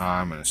blah all the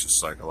time, and it's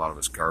just like a lot of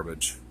it's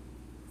garbage.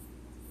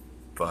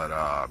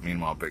 But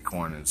meanwhile,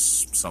 Bitcoin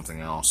is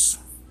something else.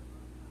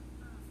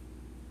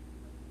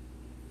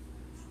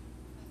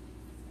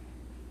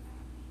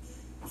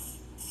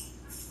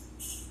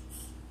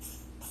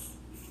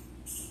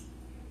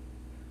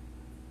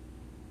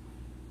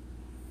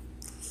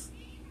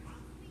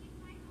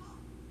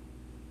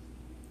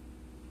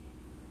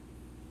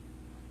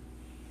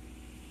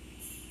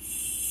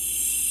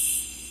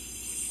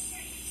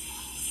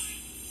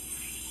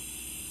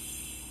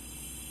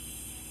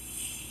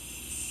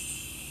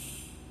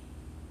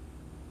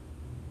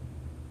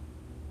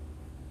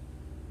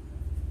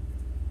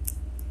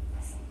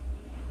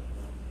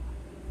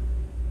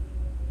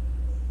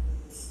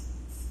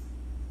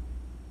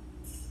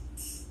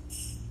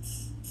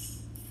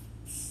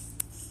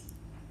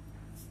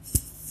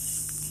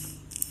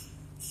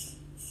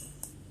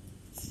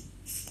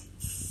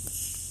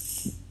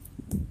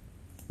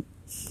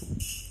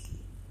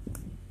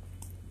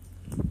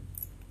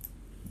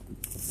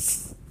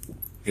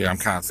 Yeah, I'm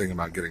kind of thinking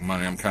about getting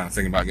money. I'm kind of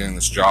thinking about getting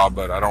this job,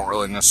 but I don't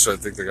really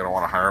necessarily think they're going to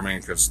want to hire me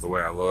because of the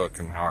way I look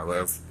and how I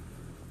live.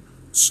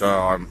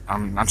 So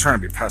I'm not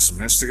trying to be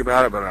pessimistic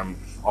about it, but I'm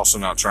also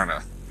not trying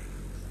to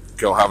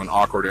go have an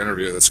awkward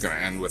interview that's going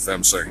to end with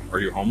them saying, "Are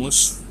you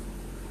homeless?"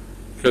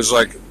 Because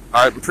like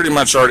I'm pretty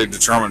much already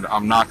determined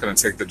I'm not going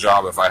to take the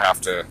job if I have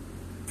to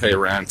pay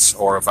rent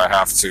or if I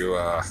have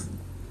to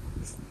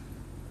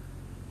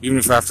even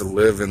if I have to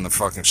live in the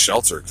fucking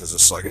shelter, because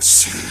it's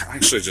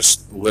actually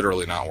just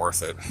literally not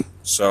worth it.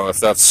 So if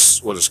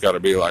that's what it's got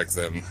to be like,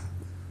 then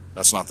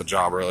that's not the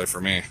job really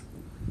for me.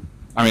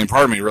 I mean,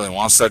 part of me really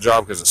wants that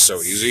job because it's so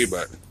easy,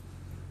 but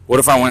what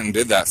if I went and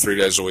did that 3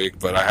 days a week,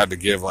 but I had to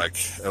give like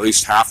at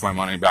least half my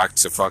money back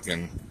to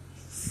fucking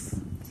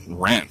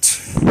rent?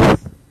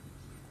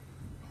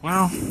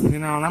 Well, you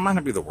know, that might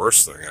not be the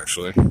worst thing,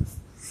 actually.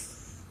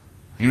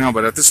 You know,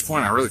 but at this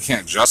point, I really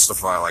can't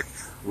justify, like,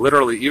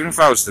 literally, even if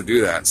I was to do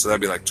that, so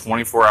that'd be like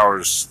 24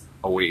 hours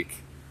a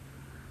week,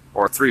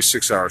 or 3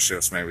 6-hour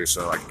shifts maybe,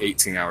 so like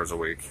 18 hours a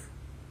week,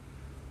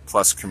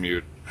 plus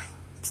commute,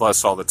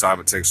 plus all the time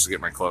it takes to get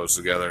my clothes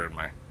together and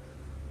my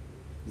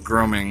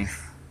grooming,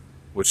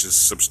 which is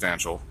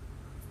substantial.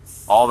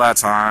 All that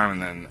time,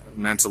 and then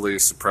mentally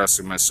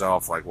suppressing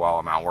myself, like while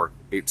I'm at work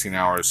 18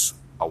 hours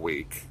a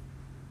week.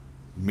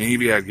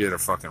 Maybe I'd get a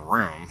fucking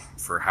room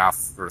for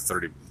half or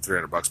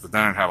 $300, but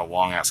then I'd have a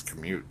long ass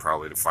commute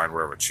probably to find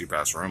wherever a cheap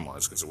ass room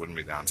was because it wouldn't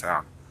be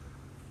downtown.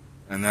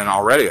 And then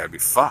already I'd be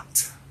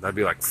fucked. That'd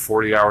be like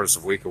 40 hours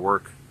a week of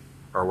work,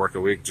 or work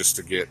a week just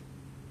to get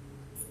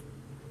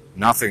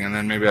nothing. And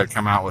then maybe I'd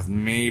come out with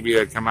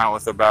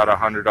about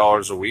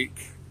 $100 a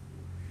week,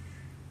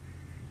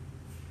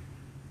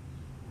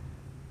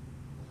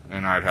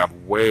 and I'd have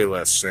way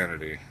less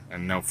sanity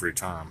and no free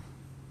time.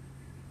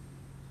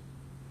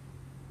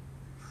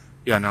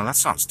 Yeah, no, that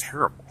sounds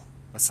terrible.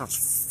 That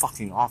sounds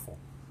fucking awful.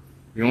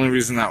 The only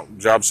reason that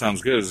job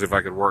sounds good is if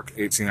I could work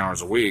 18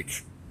 hours a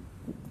week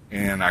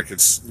and I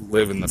could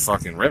live in the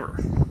fucking river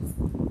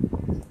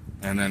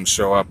and then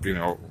show up, you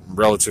know,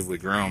 relatively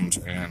groomed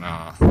and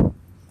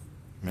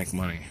make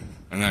money.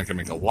 And then I could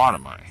make a lot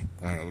of money.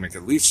 I could make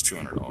at least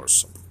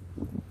 $200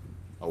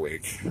 a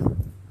week.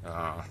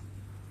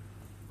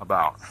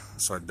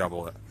 So I'd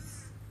double it.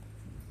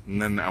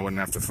 And then I wouldn't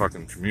have to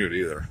fucking commute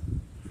either.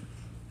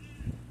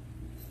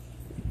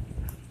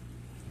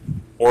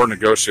 Or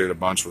negotiate a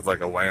bunch with like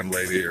a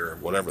landlady or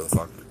whatever the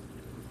fuck.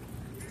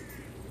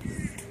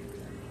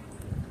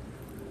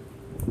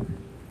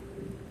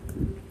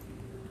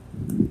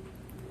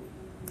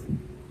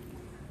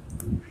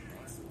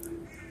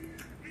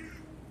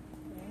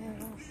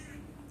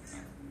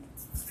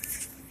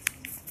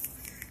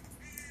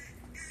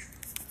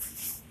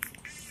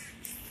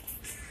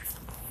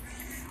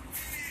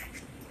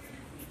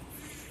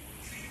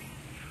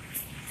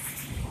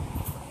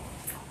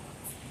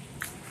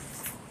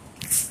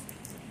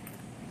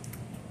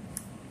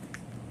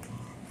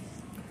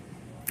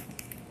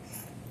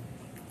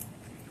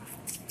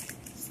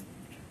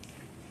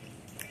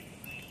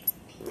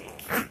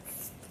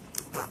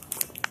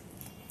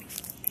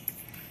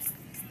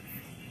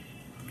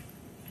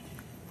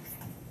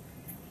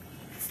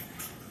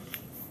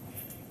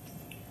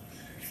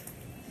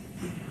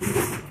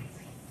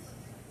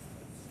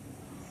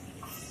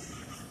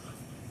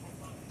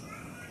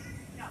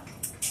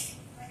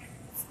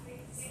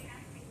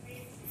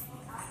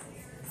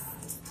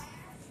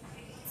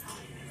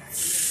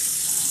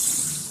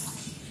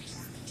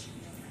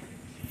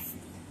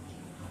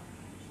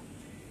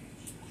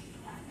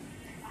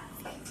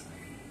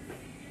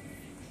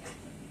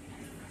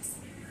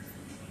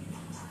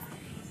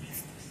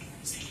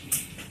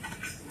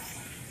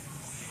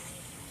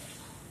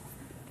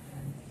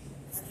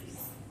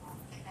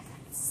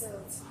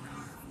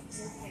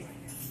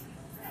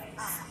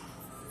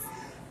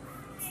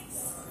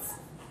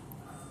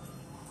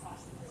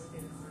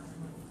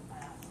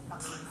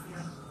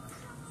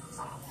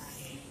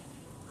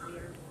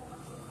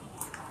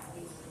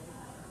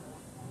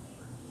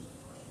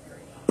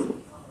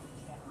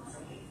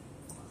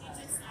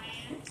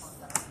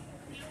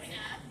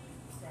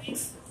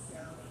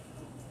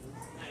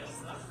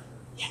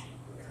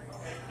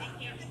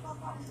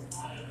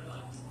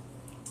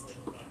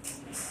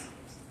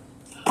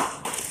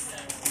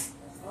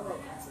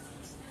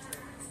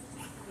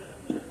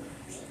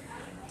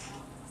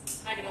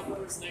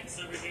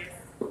 over here.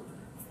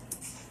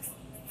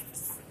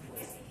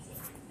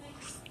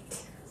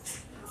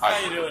 Hi.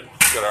 How you doing?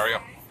 Good, how are you?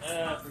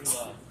 Pretty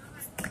well.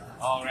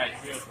 All right,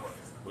 304.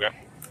 Okay.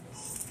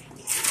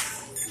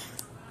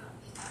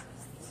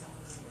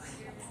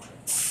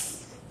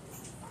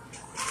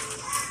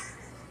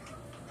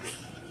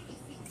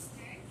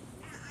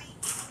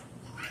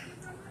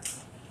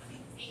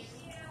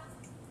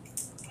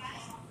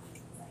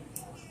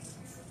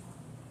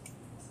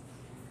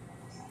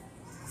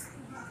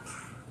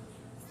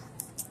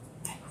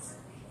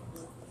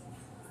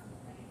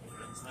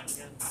 Snack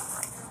again?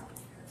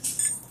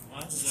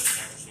 Well, this is a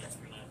snack machines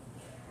for now.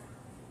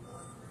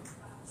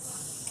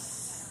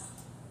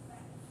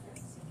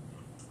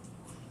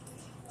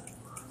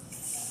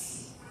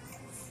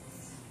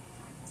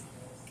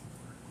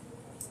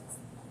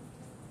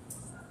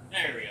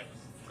 There we go.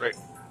 Great.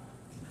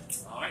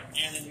 All right,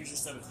 and then here's your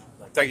 17.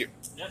 Thank you.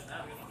 Yep,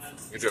 have a good one, man.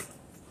 You too.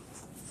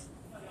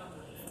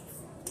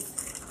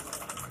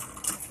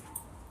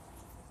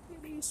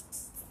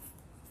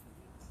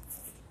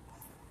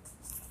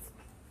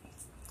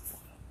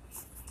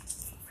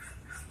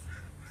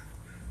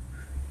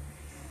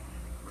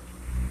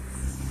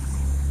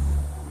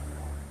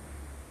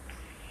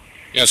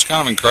 Yeah, it's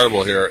kind of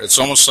incredible here. It's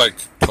almost like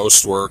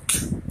post-work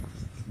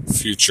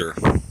future,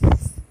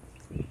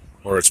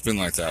 or it's been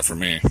like that for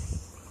me.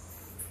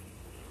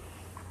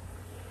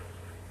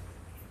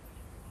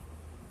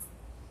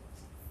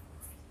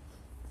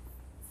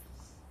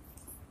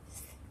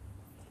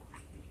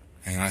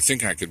 And I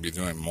think I could be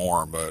doing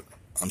more, but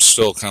I'm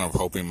still kind of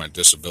hoping my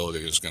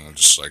disability is going to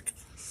just like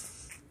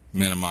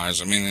minimize.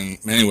 I mean, in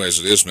many ways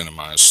it is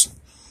minimized.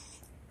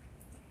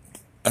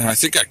 And I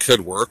think I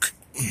could work,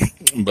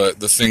 but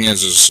the thing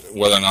is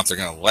whether or not they're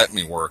going to let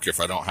me work if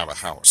I don't have a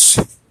house.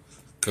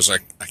 Because I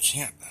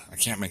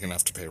can't make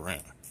enough to pay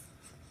rent.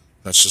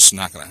 That's just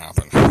not going to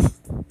happen.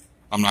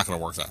 I'm not going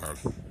to work that hard.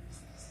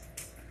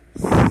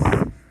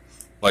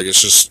 Like,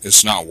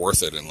 it's not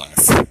worth it in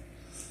life.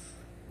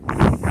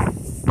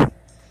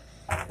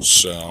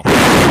 So,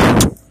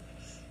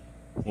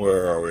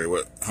 where are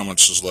we? How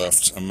much is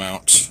left?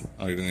 Amount?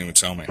 Oh, you didn't even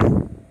tell me.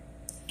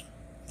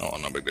 Oh,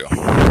 no big deal.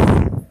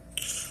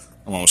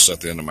 I'm almost at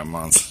the end of my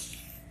month.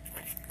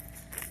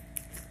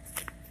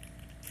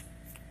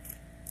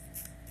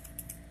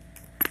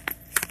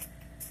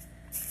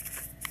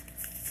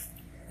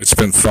 It's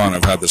been fun.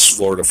 I've had this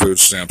Florida food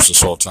stamps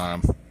this whole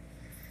time.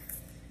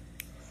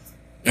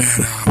 And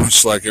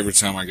much like every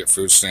time I get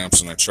food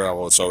stamps and I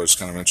travel, it's always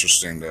kind of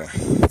interesting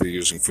to be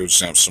using food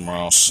stamps somewhere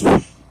else.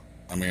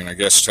 I mean, I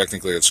guess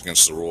technically it's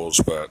against the rules,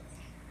 but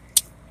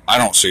I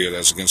don't see it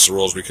as against the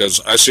rules because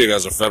I see it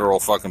as a federal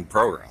fucking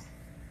program.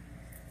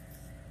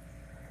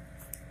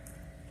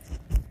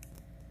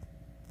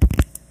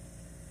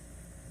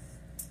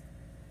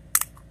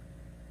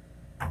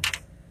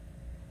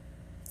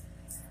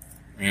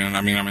 And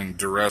I mean, I'm in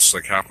duress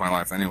like half my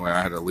life anyway.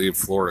 I had to leave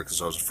Florida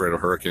because I was afraid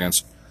of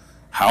hurricanes.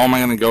 How am I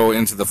going to go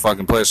into the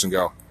fucking place and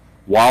go,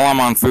 while I'm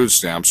on food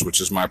stamps,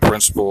 which is my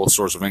principal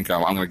source of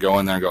income, I'm going to go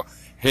in there and go,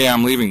 hey,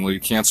 I'm leaving. Will you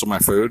cancel my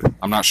food?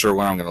 I'm not sure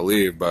when I'm going to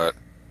leave, but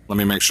let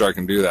me make sure I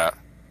can do that.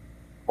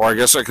 Or I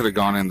guess I could have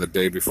gone in the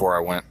day before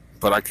I went,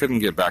 but I couldn't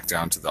get back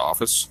down to the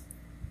office.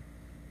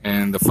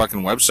 And the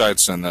fucking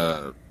websites and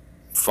the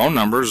phone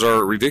numbers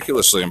are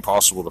ridiculously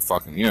impossible to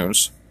fucking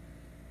use.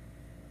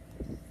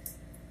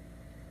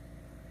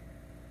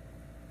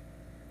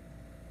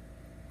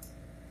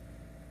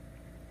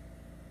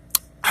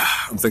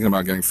 I'm thinking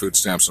about getting food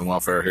stamps and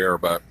welfare here,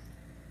 but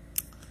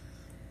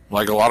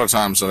like a lot of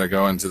times that I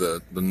go into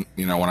the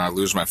when I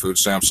lose my food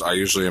stamps, I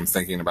usually am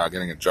thinking about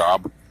getting a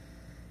job,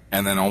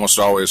 and then almost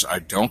always I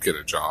don't get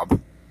a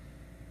job,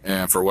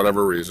 and for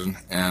whatever reason,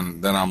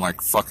 and then I'm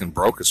like fucking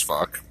broke as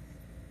fuck,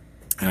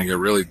 and I get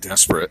really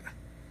desperate,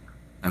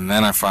 and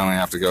then I finally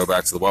have to go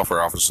back to the welfare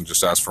office and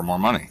just ask for more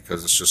money,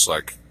 because it's just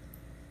like,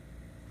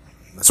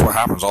 that's what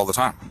happens all the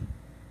time.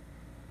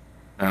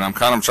 And I'm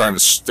kind of trying to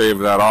stave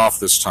that off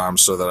this time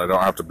so that I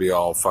don't have to be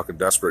all fucking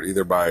desperate,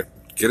 either by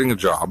getting a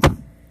job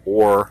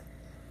or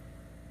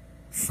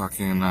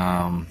fucking,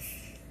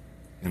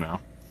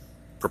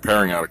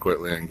 preparing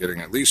adequately and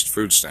getting at least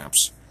food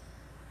stamps.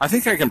 I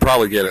think I can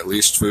probably get at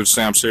least food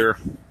stamps here.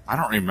 I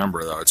don't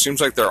remember, though. It seems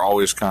like they're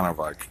always kind of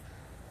like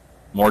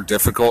more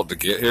difficult to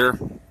get here,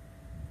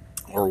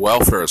 or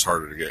welfare is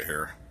harder to get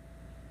here.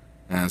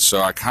 And so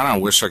I kind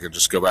of wish I could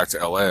just go back to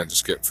LA and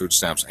just get food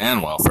stamps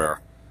and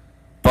welfare.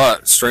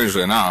 But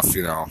strangely enough,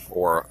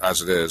 or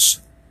as it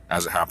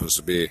happens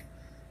to be,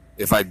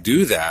 if I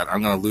do that,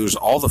 I'm going to lose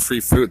all the free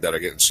food that I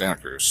get in Santa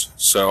Cruz.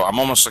 So I'm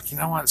almost like, you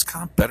know what, it's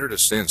kind of better to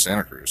stay in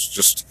Santa Cruz,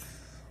 just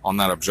on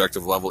that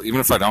objective level, even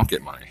if I don't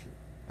get money.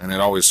 And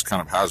it always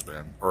kind of has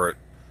been.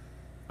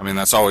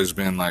 That's always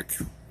been like,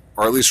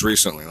 or at least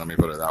recently, let me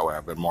put it that way,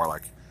 I've been more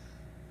like,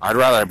 I'd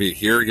rather be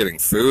here getting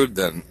food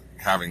than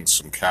having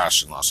some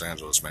cash in Los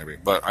Angeles, maybe.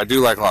 But I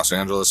do like Los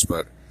Angeles,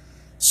 but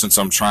since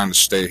I'm trying to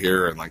stay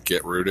here and like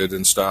get rooted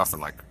and stuff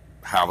and like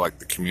have like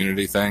the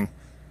community thing,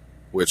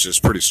 which is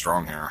pretty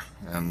strong here,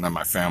 and then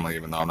my family,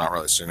 even though I'm not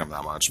really seeing them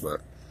that much, but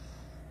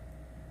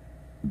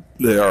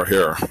They are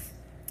here.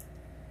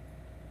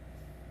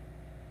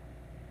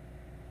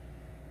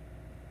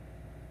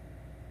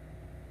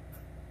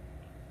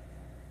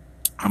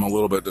 I'm a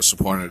little bit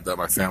disappointed that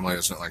my family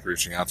isn't like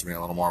reaching out to me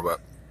a little more, but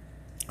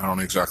I don't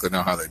exactly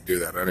know how they do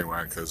that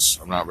anyway, because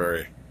I'm not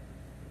very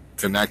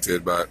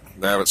connected, but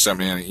they haven't sent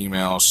me any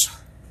emails.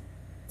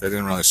 They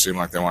didn't really seem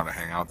like they wanted to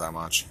hang out that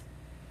much.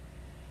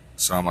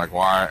 So I'm like,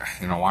 why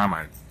am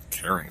I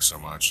caring so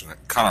much? And it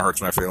kind of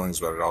hurts my feelings,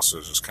 but it also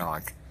is just kind of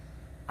like,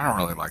 I don't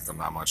really like them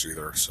that much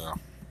either, so.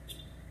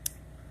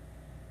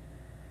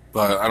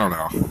 But I don't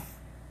know.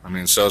 I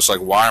mean, so it's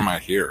like, why am I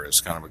here is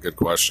kind of a good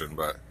question,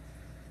 but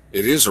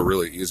it is a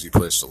really easy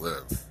place to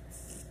live.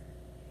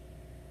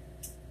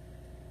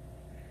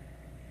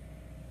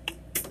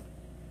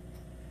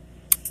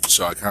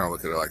 So I kind of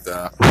look at it like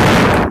that.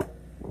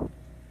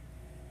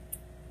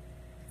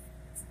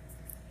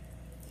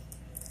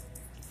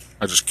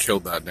 I just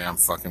killed that damn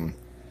fucking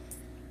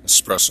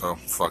espresso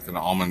fucking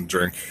almond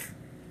drink.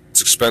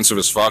 It's expensive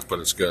as fuck, but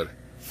it's good.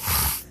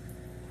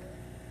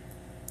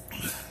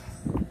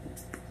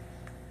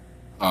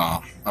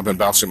 I've been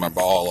bouncing my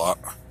ball a lot,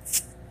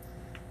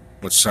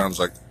 which sounds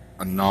like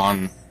a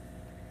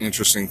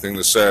non-interesting thing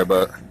to say,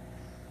 but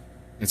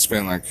it's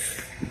been like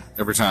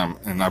every time,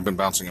 and I've been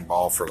bouncing a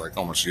ball for like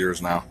almost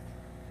years now.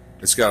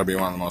 It's got to be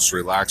one of the most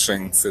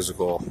relaxing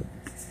physical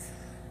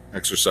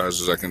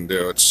exercises I can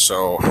do.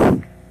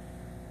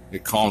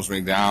 It calms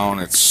me down.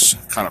 It's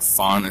kind of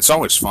fun. It's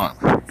always fun.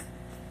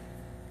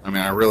 I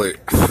mean, I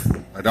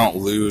don't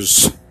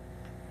lose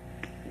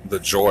the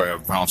joy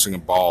of bouncing a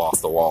ball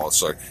off the wall.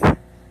 It's like,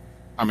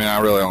 I mean, I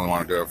really only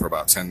want to do it for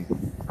about 10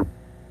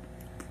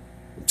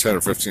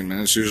 or 15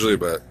 minutes usually,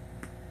 but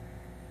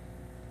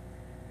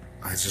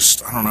I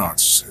don't know,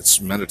 it's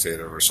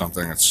meditative or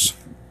something.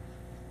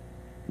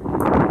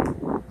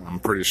 I'm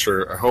pretty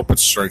sure, I hope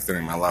it's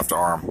strengthening my left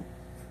arm.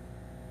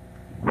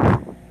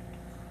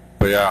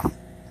 But yeah,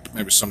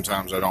 maybe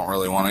sometimes I don't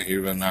really want to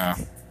even,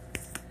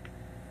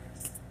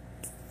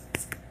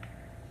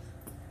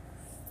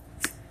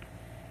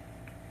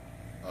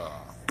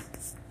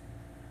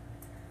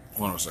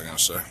 what was I going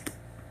to say?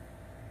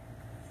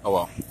 Oh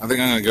well, I think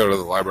I'm going to go to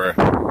the library.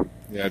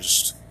 Yeah,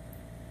 just,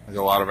 like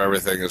a lot of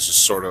everything is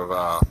just sort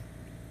of,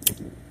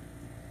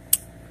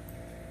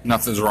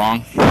 nothing's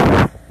wrong.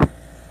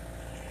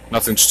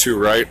 Nothing's too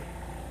right.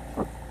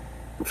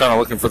 I'm kind of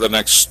looking for the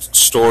next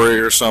story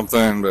or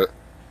something, but,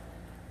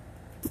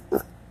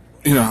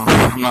 you know,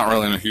 I'm not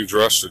really in a huge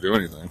rush to do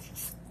anything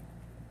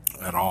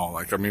at all.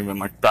 Like, I'm even,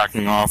 like,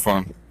 backing off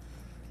on,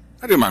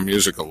 I do my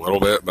music a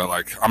little bit, but,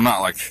 like, I'm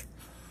not like,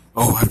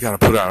 oh, I've got to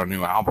put out a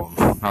new album.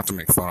 Not to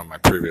make fun of my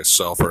previous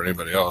self or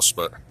anybody else,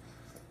 but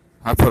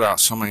I put out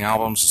so many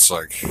albums, it's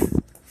like,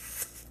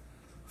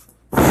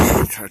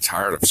 I'm kind of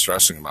tired of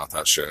stressing about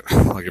that shit.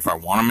 Like, if I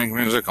want to make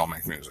music, I'll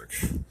make music.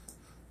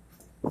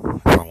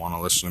 If I want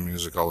to listen to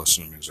music, I'll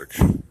listen to music,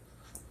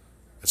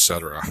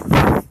 etc.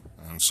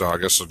 And so I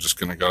guess I'm just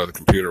going to go to the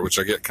computer, which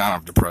I get kind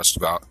of depressed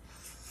about.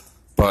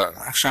 But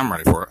actually, I'm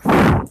ready for it.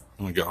 I'm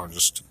going to go and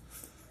just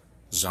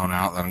zone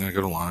out. Then I'm going to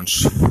go to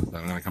lunch. Then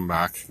I'm going to come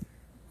back.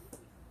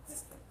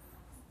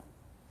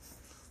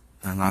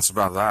 And that's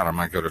about that. I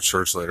might go to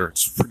church later.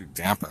 It's pretty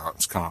damp out.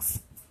 It's kind of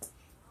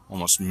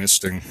almost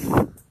misting.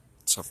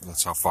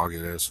 That's how foggy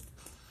it is.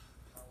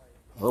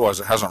 Otherwise,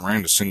 it hasn't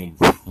rained a single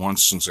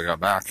once since I got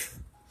back.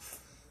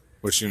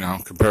 Which, you know,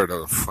 compared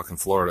to fucking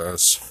Florida,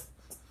 is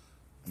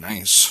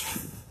nice.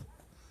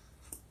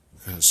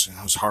 Because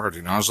it was hard,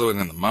 you know. I was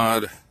living in the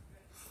mud.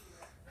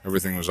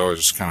 Everything was always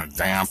just kind of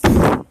damp.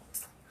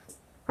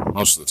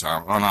 Most of the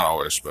time. Well, not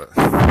always, but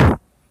had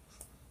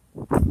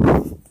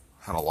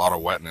a lot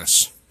of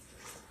wetness.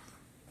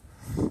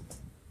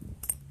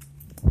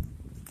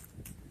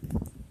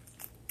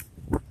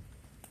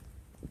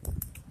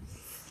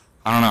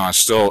 I don't know. I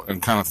still am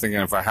kind of thinking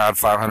if I had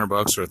 $500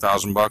 or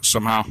 $1,000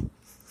 somehow,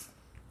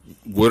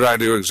 would I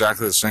do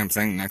exactly the same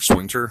thing next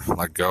winter?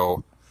 Like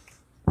go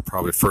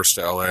probably first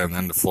to LA and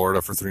then to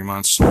Florida for 3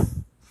 months?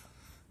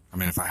 I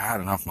mean, if I had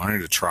enough money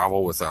to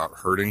travel without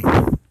hurting,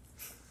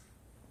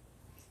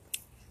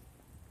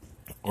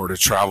 or to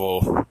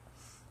travel,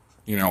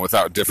 you know,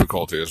 without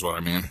difficulty is what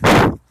I mean.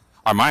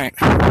 I might.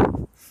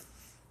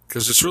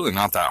 Because it's really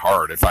not that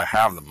hard if I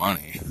have the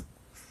money.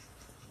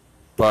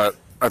 But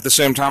at the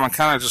same time,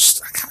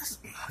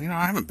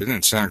 I haven't been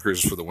in Santa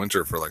Cruz for the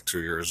winter for like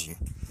 2 years, and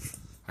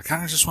I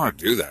kind of just want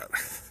to do that.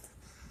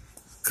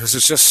 Because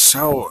it's just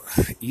so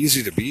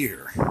easy to be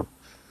here.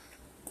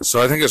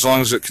 So I think as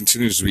long as it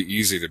continues to be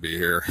easy to be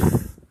here,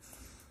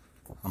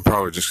 I'm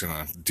probably just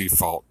going to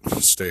default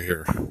stay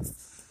here.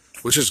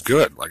 Which is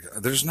good. Like,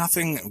 there's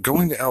nothing,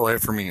 going to LA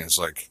for me is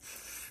like,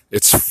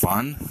 it's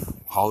fun,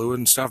 Hollywood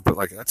and stuff, but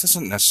like, that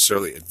doesn't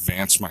necessarily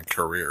advance my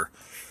career.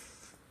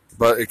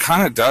 But it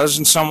kind of does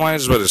in some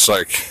ways, but it's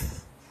like,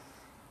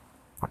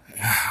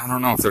 I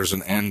don't know if there's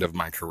an end of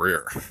my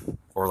career,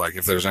 or like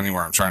if there's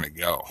anywhere I'm trying to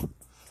go.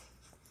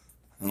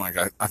 And like,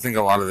 I think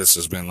a lot of this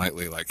has been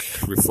lately, like,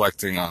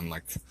 reflecting on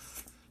like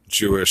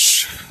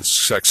Jewish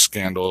sex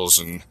scandals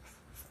and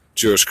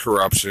Jewish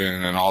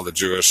corruption and all the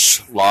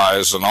Jewish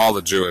lies and all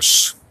the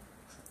Jewish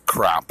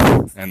crap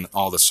and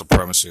all the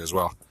supremacy as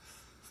well.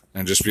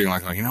 And just being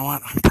like, you know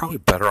what? I'm probably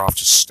better off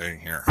just staying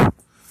here.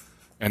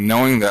 And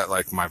knowing that,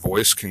 like, my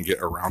voice can get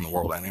around the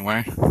world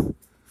anyway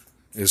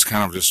is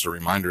kind of just a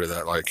reminder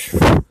that, like,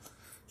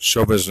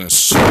 show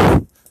business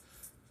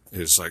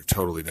is, like,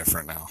 totally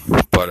different now.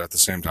 But at the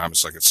same time,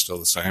 it's like it's still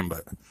the same,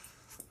 but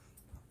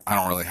I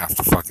don't really have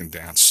to fucking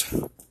dance.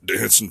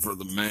 Dancing for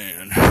the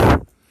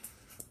man.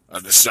 I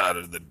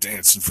decided that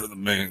dancing for the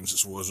man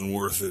just wasn't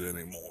worth it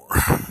anymore.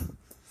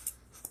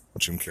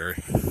 Jim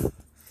Carrey.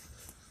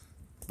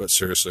 But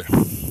seriously.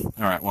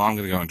 Alright, well, I'm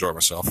going to go enjoy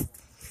myself.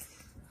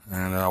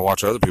 And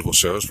watch other people's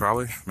shows,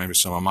 probably. Maybe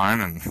some of mine.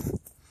 And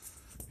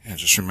yeah,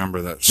 just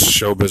remember that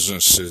show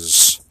business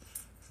is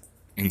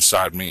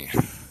inside me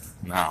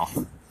now.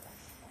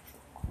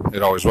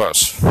 It always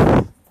was.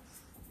 I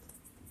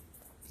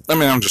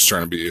mean, I'm just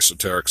trying to be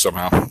esoteric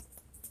somehow.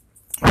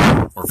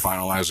 Or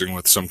finalizing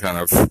with some kind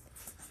of,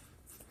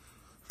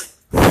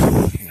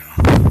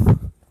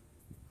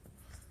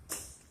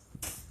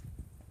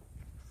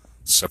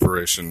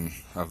 separation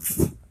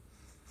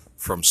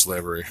from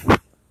slavery.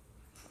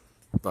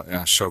 But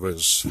yeah,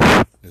 showbiz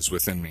is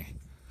within me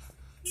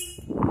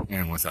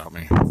and without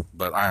me.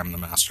 But I am the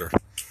master.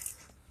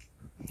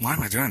 Why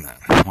am I doing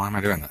that? Why am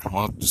I doing that?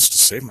 Well, just to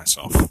save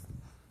myself.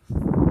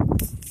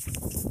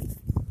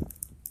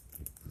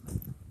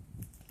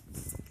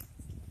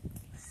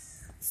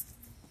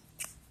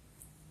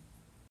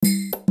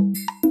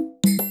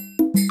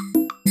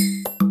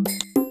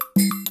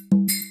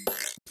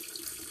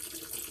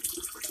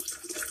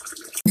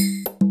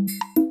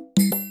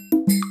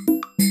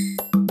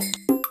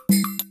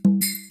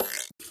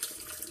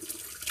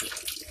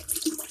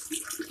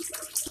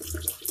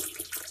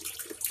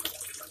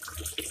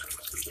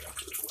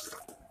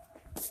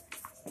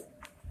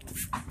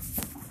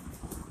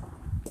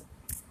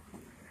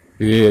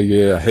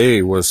 Yeah.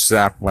 Hey, what's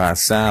up? I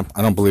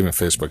don't believe in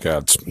Facebook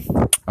ads.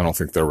 I don't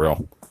think they're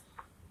real.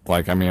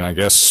 Like, I mean, I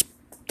guess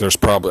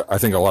I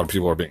think a lot of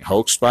people are being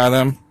hoaxed by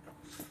them.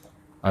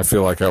 I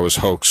feel like I was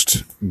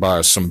hoaxed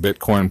by some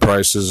Bitcoin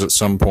prices at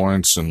some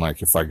points, and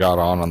like if I got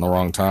on the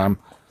wrong time,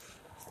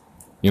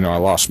 I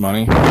lost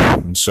money.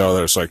 And so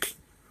there's like,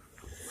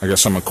 I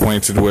guess I'm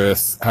acquainted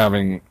with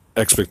having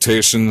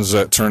expectations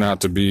that turn out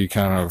to be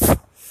kind of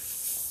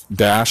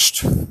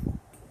dashed.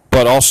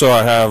 But also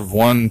I have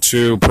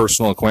 1-2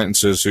 personal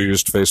acquaintances who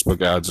used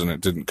Facebook ads and it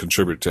didn't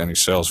contribute to any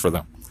sales for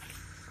them.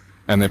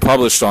 And they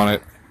published on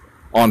it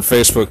on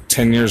Facebook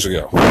 10 years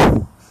ago.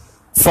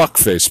 Fuck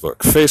Facebook.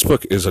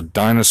 Facebook is a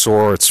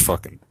dinosaur. It's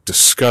fucking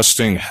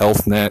disgusting.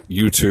 HealthNet,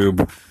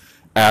 YouTube,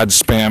 ad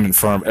spam in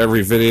front of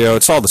every video.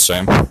 It's all the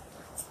same.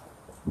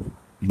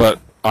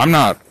 But I'm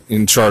not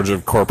in charge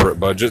of corporate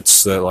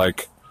budgets that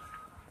like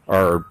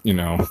are,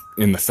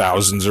 in the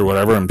thousands or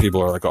whatever, and people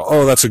are like,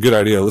 oh, that's a good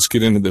idea. Let's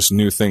get into this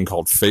new thing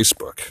called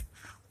Facebook.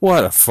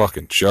 What a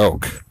fucking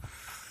joke.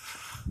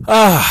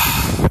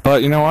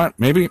 But you know what?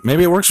 Maybe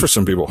it works for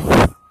some people.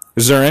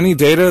 Is there any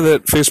data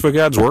that Facebook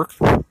ads work?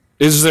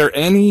 Is there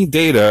any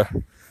data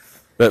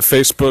that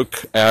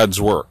Facebook ads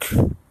work?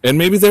 And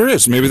maybe there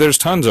is. Maybe there's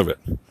tons of it.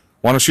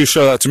 Why don't you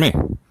show that to me?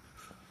 Why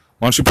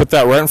don't you put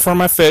that right in front of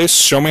my face,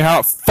 show me how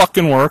it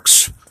fucking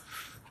works,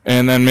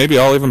 and then maybe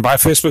I'll even buy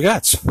Facebook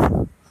ads.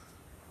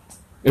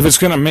 If it's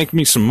going to make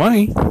me some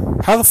money,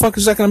 how the fuck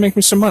is that going to make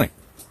me some money?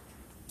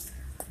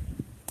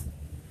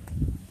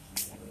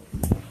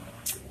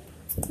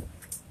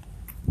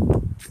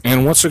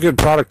 And what's a good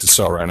product to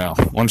sell right now?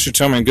 Why don't you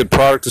tell me a good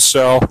product to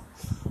sell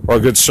or a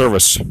good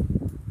service?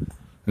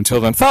 Until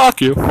then,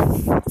 fuck you.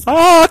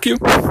 Fuck you.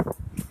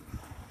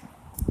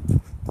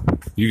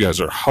 You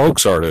guys are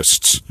hoax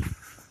artists.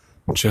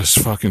 Just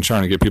fucking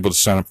trying to get people to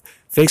sign up.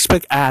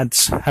 Facebook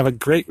ads. Have a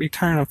great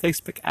return on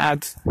Facebook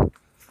ads.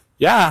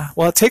 Yeah,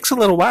 well, it takes a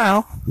little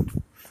while.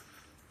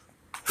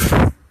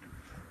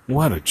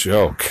 What a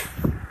joke.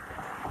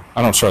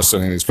 I don't trust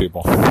any of these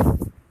people.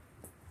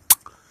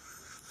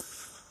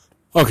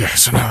 Okay,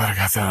 so now that I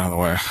got that out of the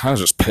way, I was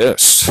just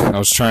pissed. I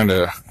was trying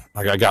to,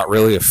 I got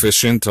really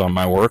efficient on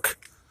my work.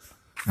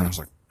 And I was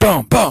like,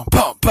 boom, boom,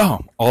 boom,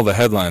 boom. All the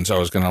headlines, I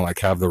was going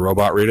to have the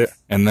robot read it.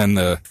 And then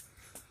the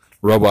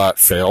robot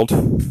failed.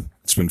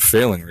 It's been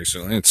failing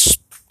recently. It's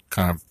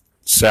kind of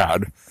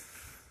sad.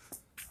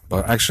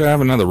 But actually, I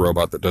have another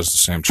robot that does the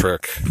same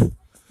trick.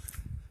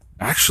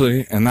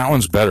 Actually, and that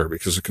one's better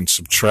because it can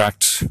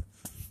subtract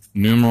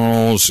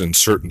numerals and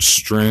certain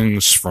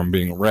strings from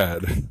being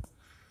read.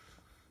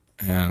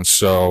 And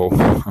so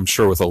I'm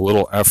sure with a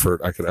little effort,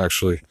 I could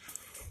actually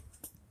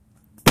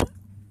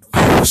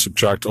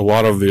subtract a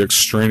lot of the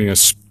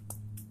extraneous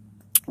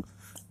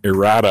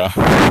errata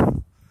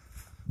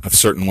of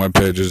certain web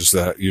pages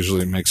that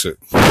usually makes it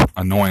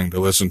annoying to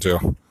listen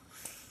to.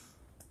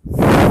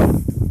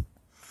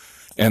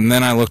 And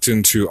then I looked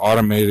into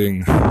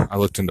automating, I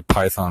looked into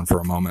Python for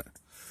a moment.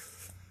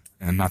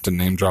 And not to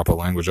name drop a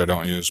language I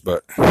don't use,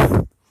 but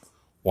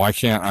why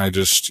can't I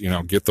just,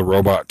 get the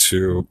robot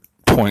to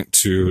point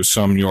to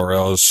some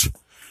URLs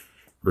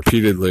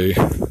repeatedly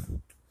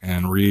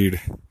and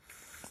read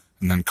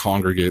and then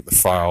congregate the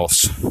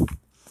files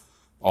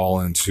all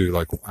into,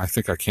 like, I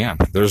think I can.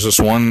 There's this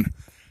one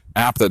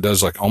app that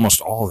does like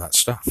almost all of that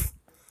stuff.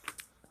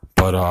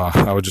 But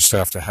I would just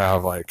have to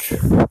have like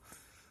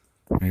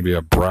maybe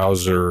a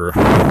browser,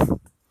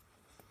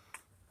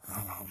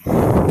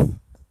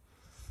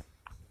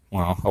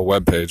 a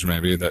web page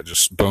maybe that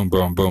just boom,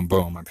 boom, boom,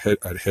 boom. I'd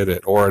hit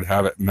it, or I'd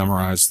have it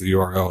memorize the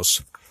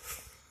URLs,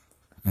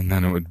 and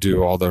then it would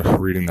do all the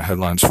reading the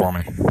headlines for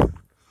me.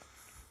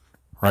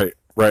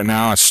 Right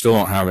now, I still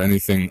don't have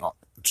anything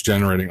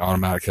generating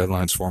automatic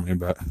headlines for me,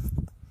 but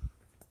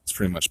it's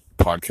pretty much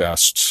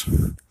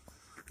podcasts.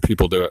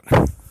 People do it.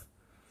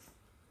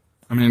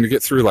 I mean, to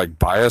get through like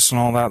bias and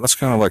all that, that's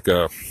kind of like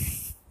a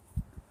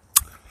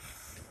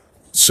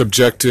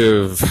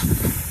subjective,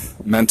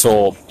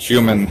 mental,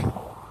 human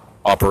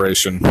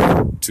operation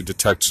to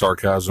detect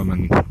sarcasm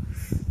and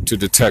to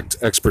detect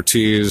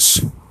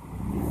expertise.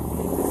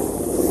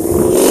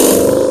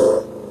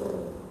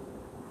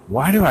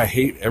 Why do I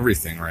hate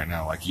everything right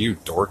now? Like you,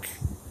 dork.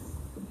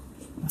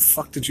 Where the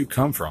fuck did you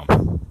come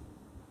from?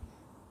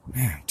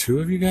 Man, 2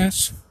 of you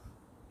guys?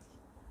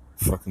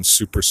 Fucking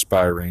super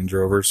spy Range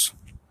Rovers.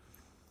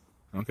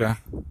 Okay.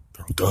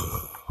 Duh,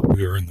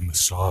 we are in the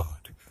Mossad.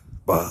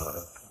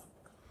 Bah.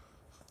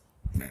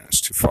 Man,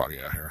 it's too foggy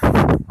out here.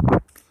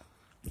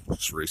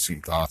 Just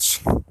racing thoughts.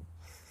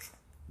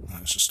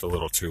 It's just a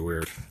little too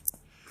weird.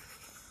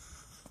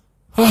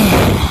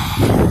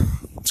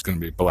 It's going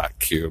to be Black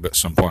Cube at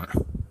some point.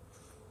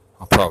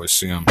 I'll probably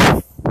see them.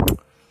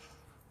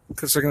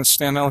 Because they're going to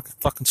stand out like a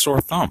fucking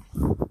sore thumb.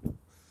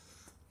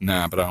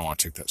 Nah, but I don't want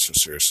to take that so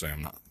seriously.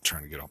 I'm not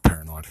trying to get all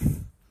paranoid.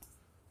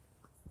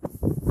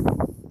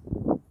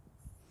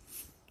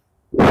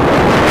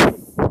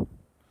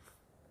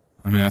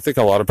 I mean, I think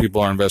a lot of people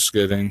are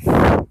investigating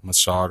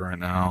Mossad right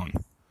now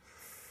and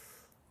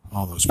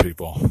all those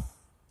people.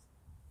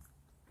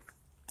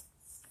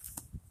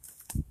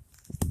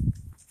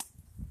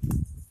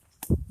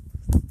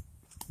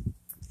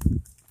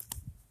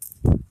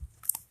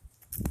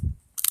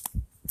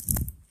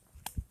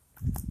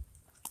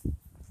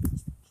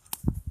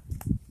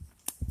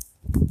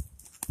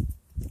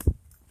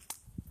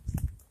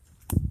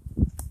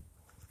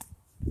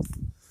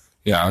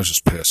 Yeah, I was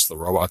just pissed. The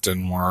robot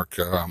didn't work.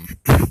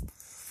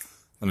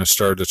 Then I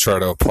started to try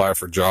to apply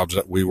for jobs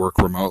at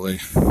WeWork remotely,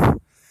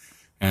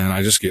 and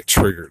I just get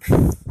triggered.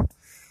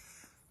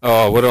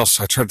 Oh, what else?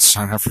 I tried to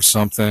sign up for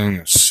something.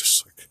 It's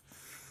just like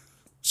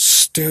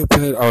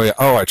stupid. Oh, yeah.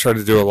 Oh, I tried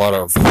to do a lot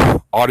of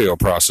audio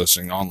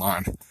processing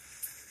online.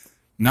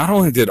 Not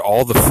only did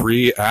all the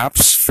free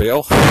apps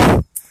fail,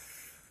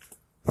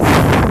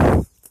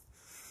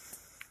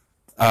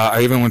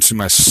 I even went to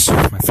my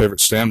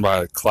favorite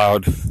standby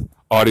cloud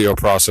audio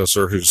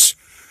processor, whose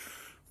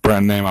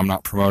brand name I'm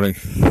not promoting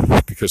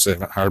because they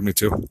haven't hired me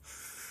to.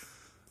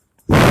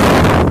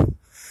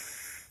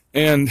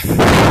 And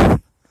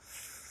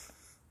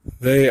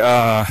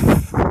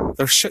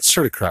their shit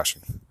started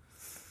crashing. I'm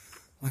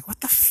like, what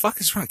the fuck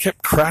is wrong? It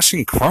kept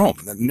crashing Chrome.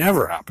 That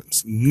never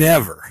happens.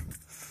 Never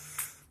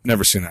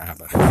seen that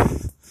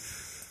happen.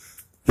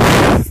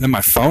 Then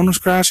my phone was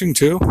crashing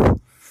too.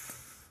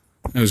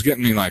 It was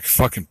getting me like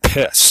fucking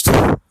pissed.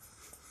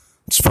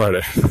 It's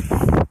Friday.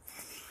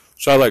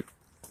 So I had like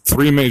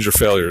 3 major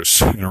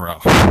failures in a row.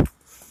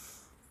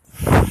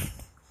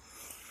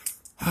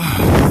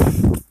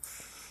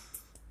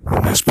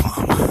 Nice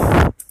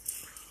plum.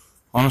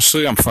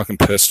 Honestly, I'm fucking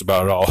pissed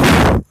about it all.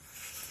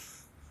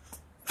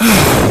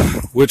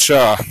 Which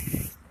kind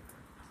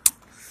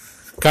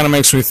of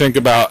makes me think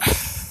about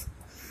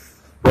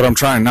what I'm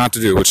trying not to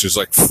do, which is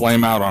like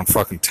flame out on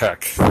fucking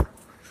tech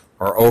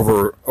or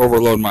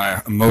overload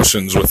my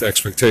emotions with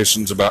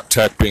expectations about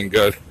tech being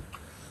good.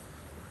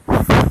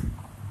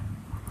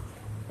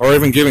 Or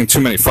even giving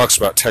too many fucks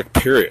about tech,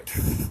 period.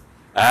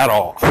 At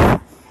all. I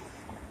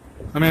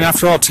mean,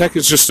 after all, tech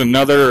is just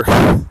another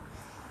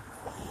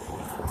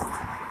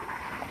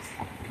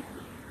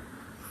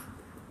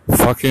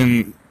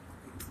fucking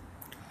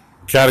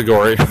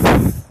category.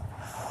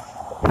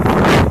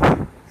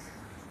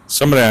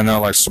 Somebody I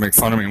know likes to make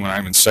fun of me when I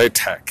even say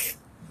tech.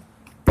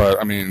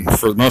 But, I mean,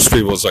 for most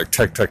people, it's like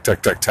tech.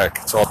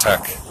 It's all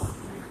tech.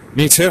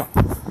 Me too.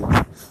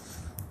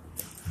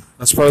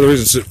 That's part of the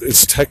reason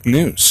it's tech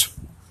news.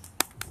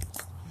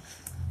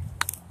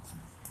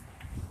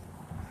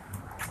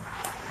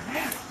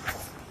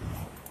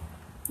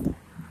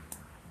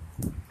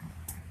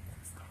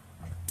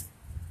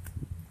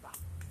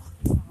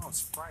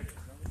 It's Friday.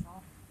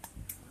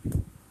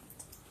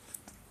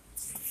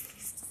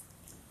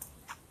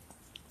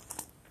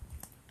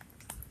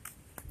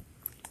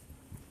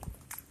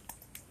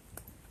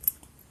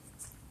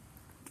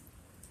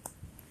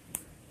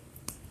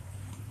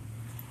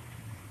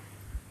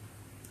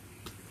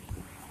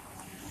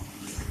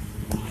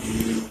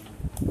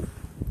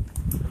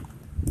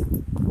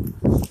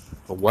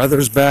 The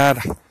weather's bad.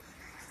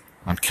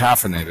 I'm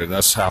caffeinated.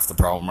 That's half the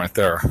problem right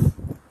there.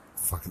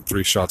 Fucking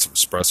 3 shots of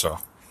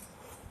espresso.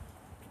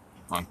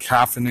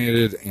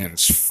 caffeinated, and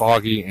it's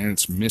foggy, and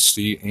it's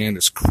misty, and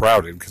it's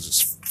crowded because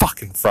it's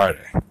fucking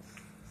Friday.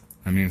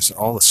 I mean,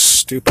 all the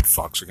stupid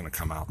fucks are going to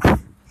come out.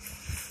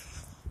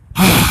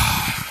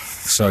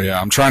 So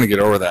yeah, I'm trying to get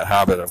over that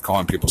habit of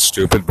calling people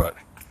stupid, but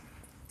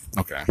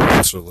okay,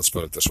 so let's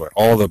put it this way.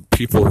 All the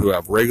people who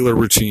have regular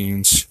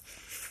routines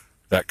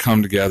that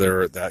come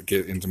together, that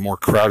get into more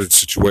crowded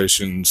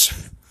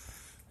situations,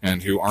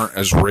 and who aren't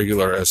as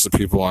regular as the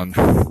people on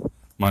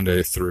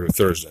Monday through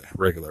Thursday,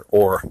 regular,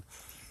 or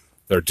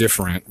they're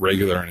different,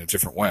 regular in a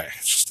different way.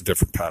 It's just a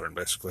different pattern,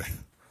 basically.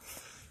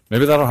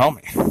 Maybe that'll help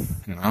me,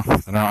 you know?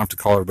 Then I don't have to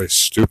call everybody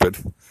stupid.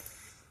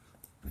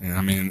 And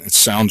I mean, it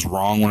sounds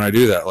wrong when I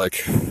do that.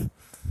 Like,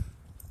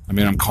 I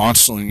mean, I'm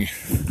constantly,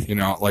 you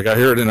know, like I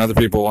hear it in other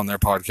people on their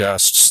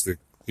podcasts, that,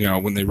 you know,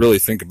 when they really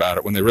think about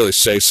it, when they really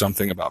say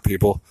something about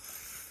people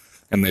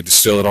and they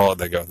distill it all,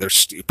 they go, they're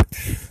stupid.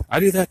 I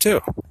do that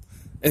too.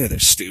 Yeah, they're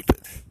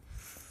stupid.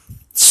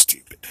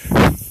 Stupid.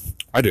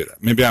 I do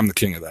that. Maybe I'm the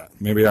king of that.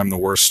 Maybe I'm the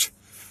worst.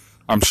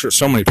 I'm sure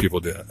so many people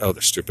do that. Oh,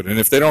 they're stupid. And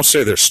if they don't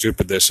say they're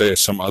stupid, they say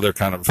some other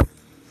kind of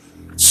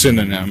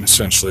synonym,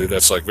 essentially,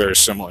 that's like very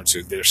similar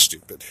to they're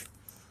stupid.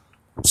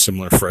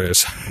 Similar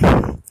phrase.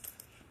 And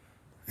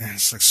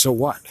it's like, so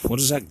what? What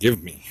does that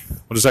give me?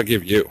 What does that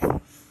give you?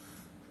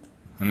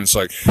 And it's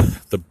like,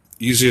 the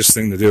easiest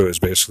thing to do is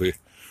basically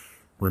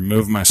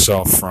remove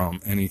myself from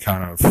any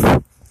kind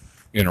of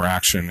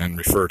interaction and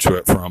refer to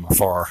it from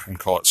afar and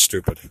call it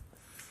stupid.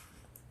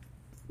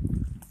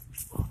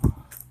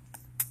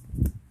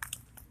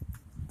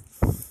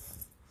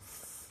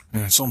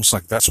 And it's almost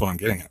like that's what I'm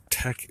getting at.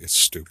 Tech is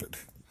stupid.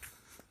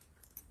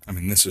 I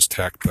mean, this is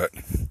tech, but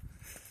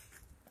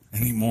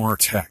any more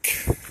tech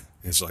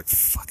is like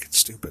fucking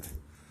stupid.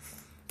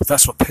 But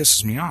that's what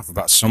pisses me off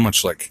about so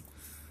much like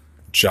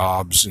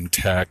jobs in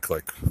tech,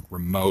 like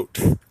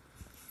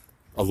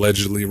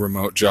allegedly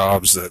remote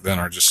jobs that then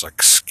are just like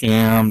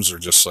scams, or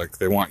just like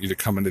they want you to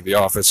come into the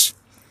office.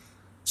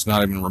 It's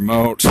not even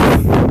remote.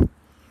 And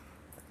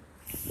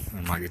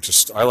like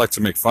I like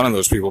to make fun of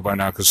those people by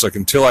now, because like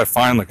until I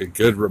find like a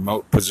good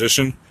remote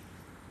position,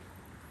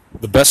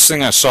 the best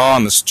thing I saw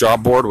on this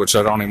job board, which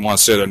I don't even want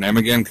to say their name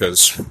again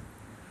because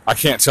I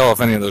can't tell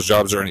if any of those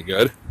jobs are any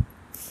good.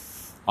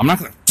 I'm not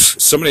gonna.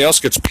 Somebody else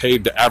gets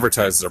paid to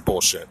advertise their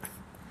bullshit,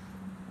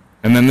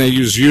 and then they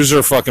use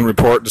user fucking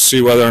report to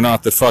see whether or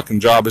not the fucking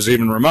job is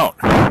even remote.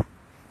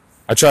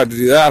 I tried to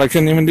do that. I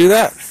couldn't even do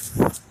that.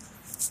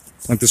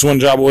 Like this one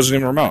job wasn't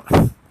even remote.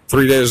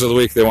 3 days of the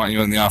week they want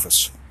you in the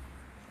office.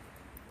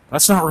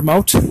 That's not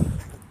remote.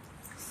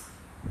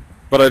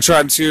 But I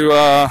tried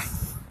to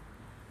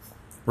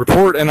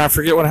report, and I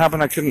forget what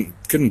happened. I couldn't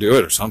do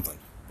it or something.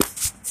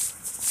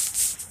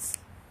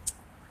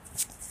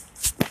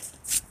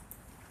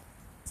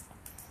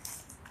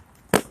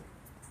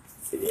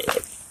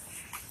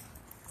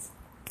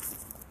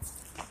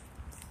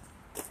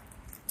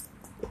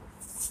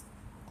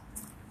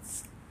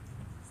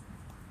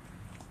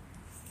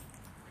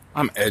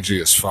 I'm edgy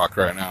as fuck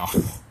right now.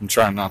 I'm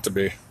trying not to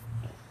be.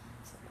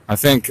 I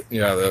think,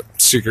 yeah, the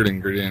secret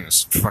ingredient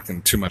is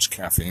fucking too much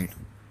caffeine.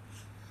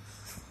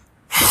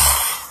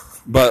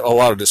 But a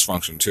lot of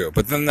dysfunction too.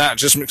 But then that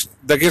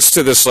gets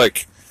to this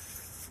like,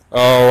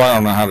 oh, I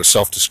don't know how to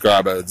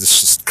self-describe it.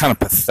 This is kind of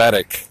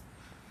pathetic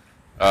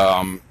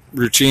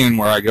routine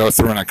where I go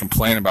through and I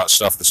complain about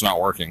stuff that's not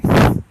working.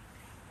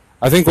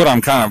 I think what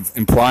I'm kind of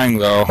implying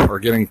though, or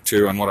getting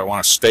to, and what I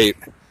want to state,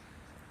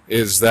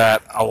 is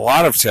that a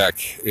lot of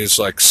tech is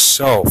like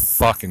so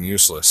fucking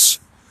useless.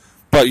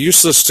 But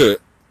useless to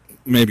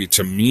maybe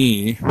to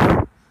me,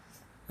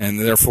 and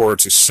therefore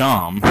to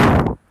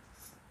some.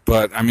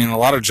 But I mean, a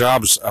lot of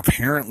jobs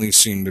apparently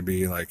seem to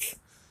be like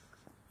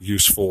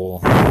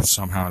useful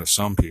somehow to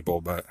some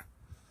people, but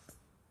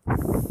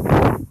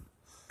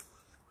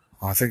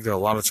I think that a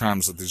lot of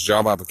times that these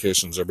job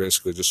applications are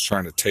basically just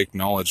trying to take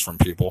knowledge from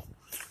people.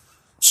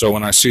 So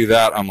when I see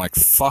that, I'm like,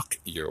 fuck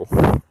you,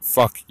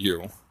 fuck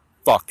you,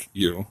 fuck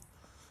you.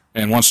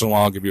 And once in a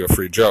while I'll give you a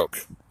free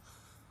joke,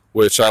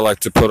 which I like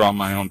to put on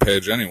my own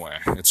page anyway.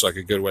 It's like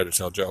a good way to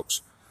tell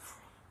jokes.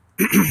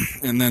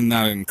 And then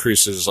that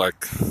increases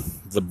like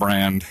the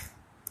brand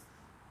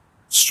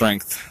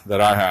strength that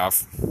I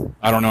have.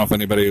 I don't know if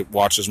anybody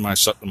watches my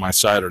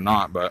site or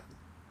not, but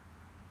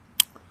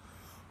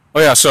oh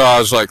yeah, so I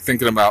was like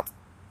thinking about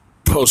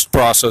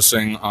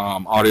post-processing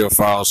audio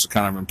files to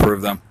kind of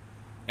improve them,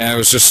 and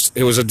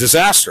it was a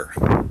disaster.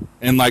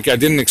 And like I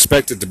didn't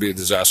expect it to be a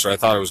disaster. I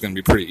thought it was going to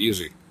be pretty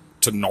easy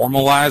to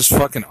normalize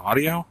fucking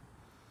audio.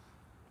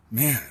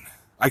 Man,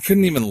 I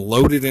couldn't even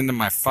load it into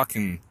my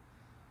fucking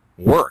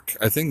work.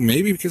 I think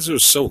maybe because it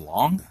was so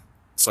long.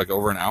 It's like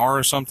over an hour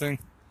or something.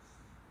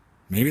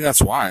 Maybe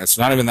that's why. It's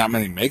not even that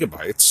many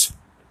megabytes.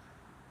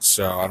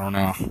 So I don't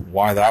know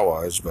why that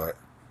was, but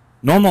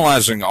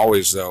normalizing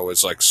always, though,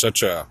 is like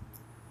such a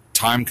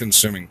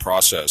time-consuming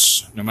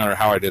process, no matter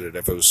how I did it.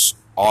 If it was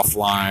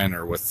offline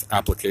or with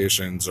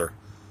applications or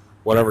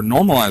whatever,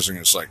 normalizing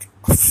is like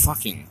a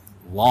fucking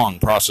long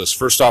process.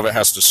 First off, it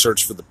has to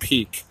search for the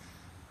peak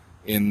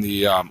in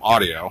the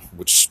audio,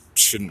 which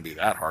shouldn't be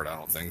that hard, I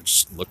don't think.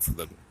 Just look for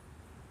the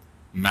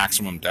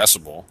maximum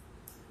decibel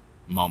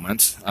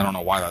moment. I don't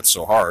know why that's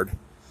so hard.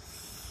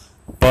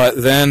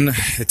 But then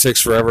it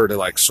takes forever to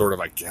like sort of,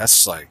 I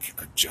guess, like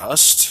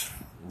adjust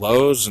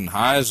lows and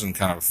highs and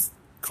kind of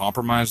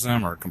compromise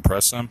them or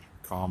compress them.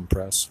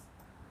 Compress.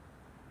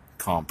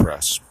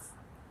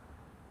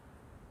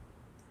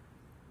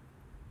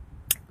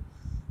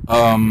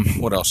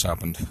 What else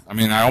happened? I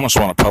mean, I almost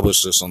want to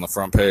publish this on the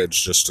front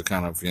page just to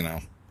kind of,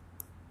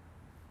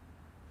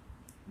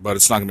 but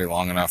it's not going to be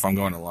long enough. I'm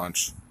going to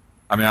lunch.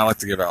 I mean, I like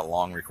to give out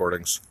long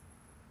recordings.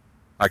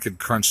 I could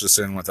crunch this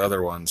in with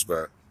other ones,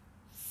 but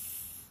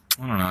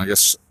I don't know, I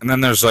guess. And then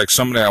there's like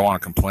somebody I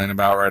want to complain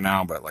about right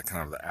now, but like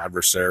kind of the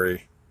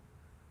adversary.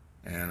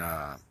 And,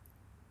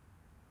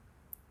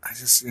 it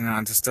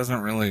just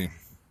doesn't really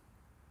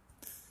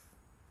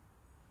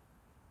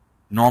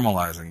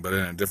normalizing, but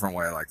in a different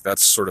way. Like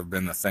that's sort of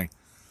been the thing.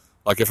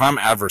 Like if I'm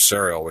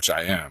adversarial, which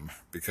I am,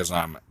 because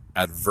I'm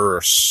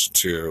adverse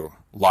to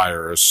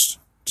liars,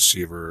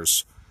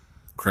 deceivers,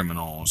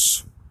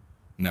 criminals,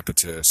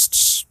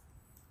 nepotists,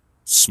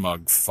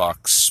 smug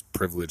fucks,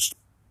 privileged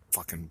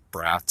fucking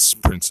brats,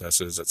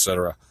 princesses,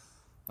 etc.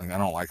 Like I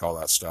don't like all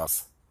that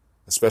stuff,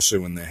 especially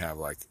when they have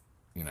like,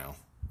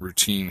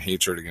 routine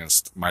hatred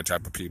against my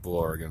type of people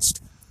or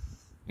against,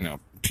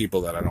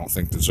 people that I don't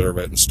think deserve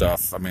it and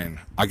stuff. I mean,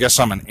 I guess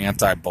I'm an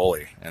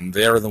anti-bully, and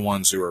they're the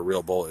ones who are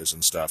real bullies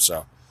and stuff.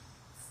 So,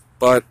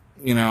 but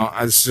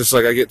it's just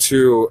like I get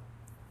too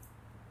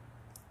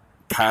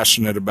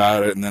passionate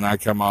about it, and then I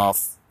come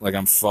off like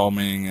I'm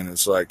foaming, and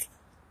it's like,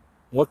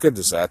 what good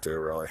does that do,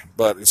 really?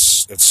 But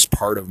it's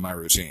part of my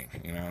routine,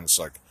 and it's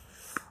like,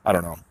 I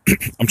don't know.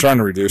 I'm trying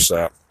to reduce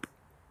that.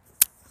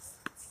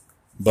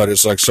 But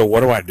it's like, so what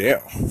do I do?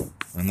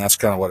 And that's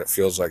kind of what it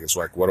feels like. It's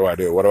like, what do I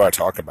do? What do I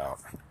talk about?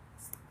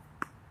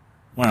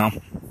 Well,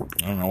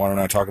 I don't know. Why don't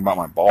I talk about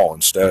my ball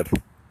instead?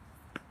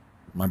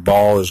 My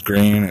ball is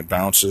green. It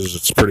bounces.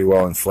 It's pretty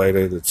well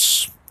inflated.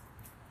 It's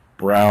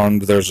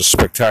round. There's a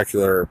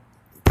spectacular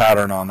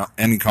pattern on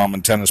any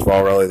common tennis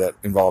ball, really, that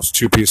involves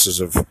two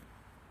pieces of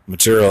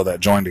material that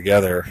join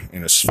together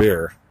in a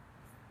sphere.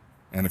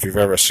 And if you've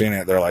ever seen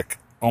it, they're like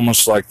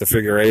almost like the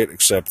figure eight,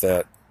 except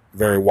that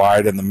very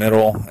wide in the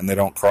middle, and they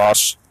don't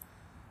cross.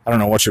 I don't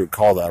know what you would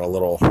call that.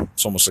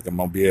 It's almost like a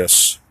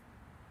Mobius,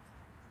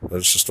 but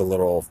it's just a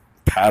little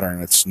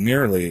pattern. It's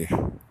nearly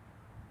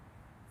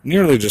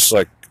just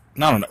like,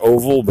 not an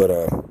oval, but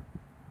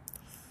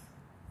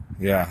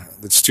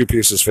it's two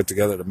pieces fit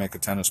together to make a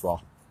tennis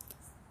ball.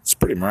 It's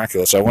pretty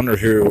miraculous. I wonder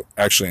who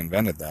actually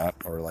invented that,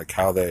 or like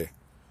how they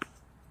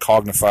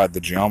cognified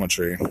the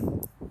geometry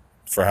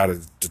for how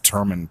to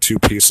determine two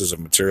pieces of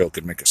material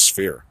could make a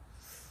sphere.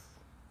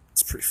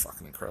 It's pretty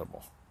fucking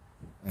incredible.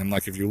 And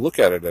like if you look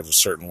at it a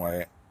certain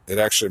way, it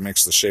actually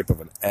makes the shape of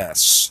an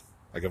S,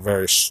 like a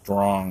very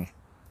strong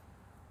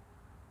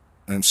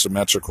and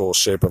symmetrical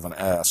shape of an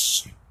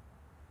S,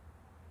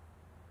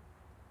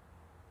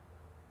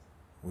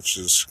 which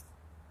is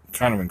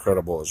kind of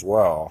incredible as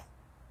well.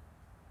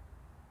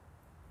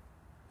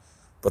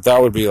 But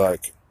that would be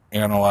like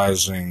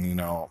analyzing,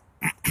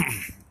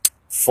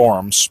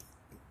 forms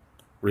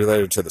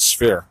related to the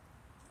sphere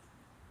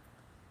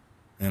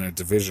in a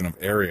division of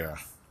area.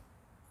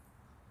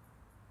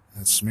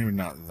 It's maybe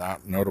not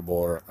that notable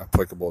or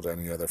applicable to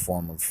any other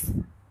form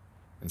of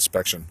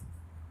inspection.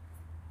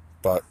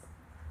 But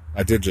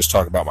I did just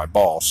talk about my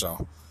ball,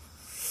 so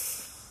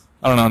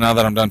I don't know, now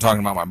that I'm done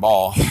talking about my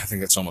ball, I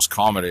think it's almost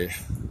comedy.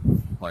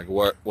 Like,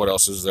 what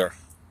else is there?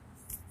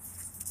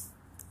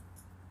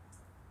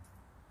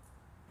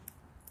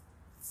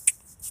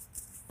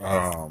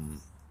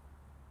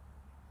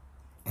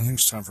 I think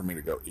it's time for me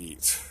to go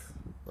eat.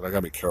 But I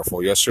gotta be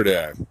careful.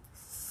 Yesterday,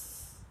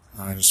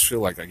 I just feel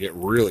like I get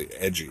really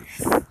edgy,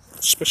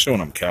 especially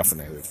when I'm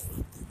caffeinated.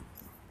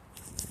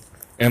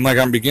 And like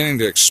I'm beginning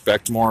to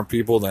expect more of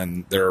people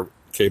than they're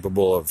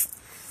capable of,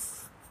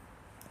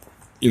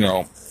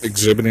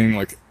 exhibiting.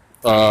 Like,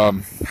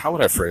 how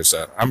would I phrase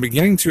that? I'm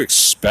beginning to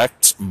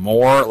expect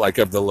more, like,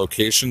 of the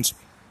locations.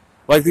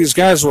 Like, these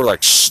guys were,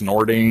 like,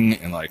 snorting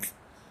and, like,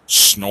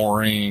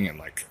 snoring and,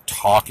 like,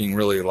 talking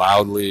really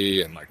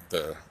loudly, and, like,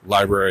 the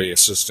library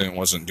assistant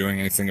wasn't doing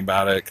anything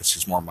about it because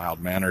he's more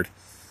mild-mannered.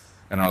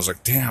 And I was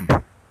like, damn.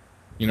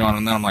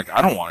 And then I'm like,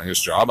 I don't want his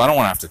job. I don't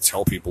want to have to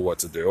tell people what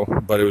to do.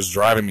 But it was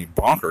driving me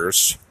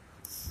bonkers.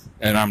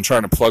 And I'm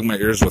trying to plug my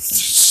ears with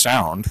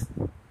sound.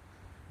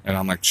 And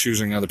I'm like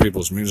choosing other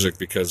people's music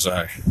because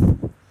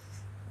I'm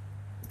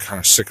kind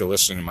of sick of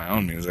listening to my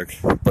own music.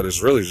 But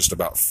it's really just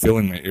about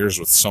filling my ears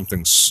with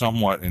something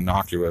somewhat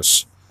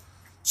innocuous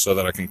so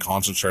that I can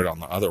concentrate on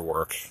the other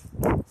work.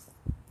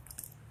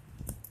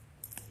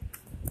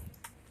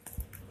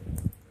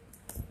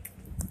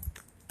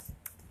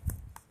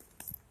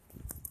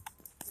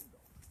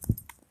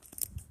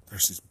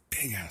 There's these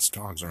big ass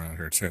dogs around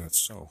here too.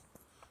 There's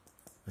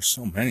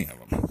so many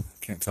of them.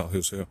 Can't tell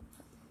who's who.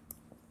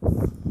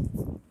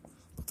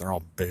 But they're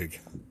all big.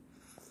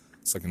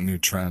 It's like a new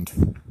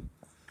trend.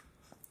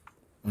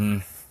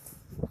 I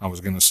I was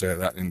going to say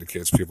that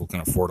indicates people can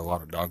afford a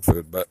lot of dog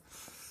food. But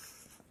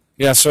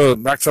yeah, so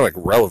back to like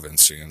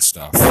relevancy and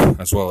stuff,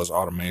 as well as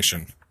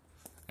automation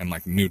and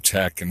like new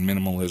tech and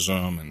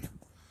minimalism and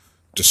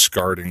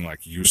discarding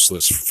like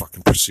useless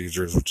fucking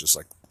procedures, which is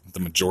like the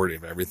majority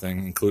of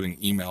everything, including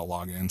email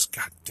logins.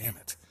 God damn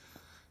it.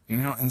 You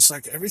know, and it's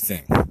like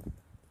everything.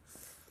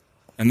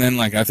 And then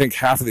like I think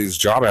half of these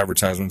job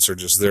advertisements are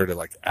just there to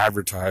like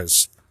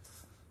advertise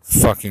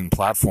fucking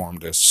platform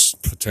to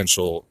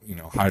potential, you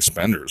know, high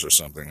spenders or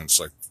something. It's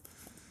like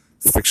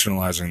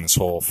fictionalizing this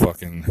whole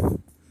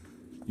fucking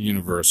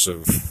universe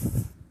of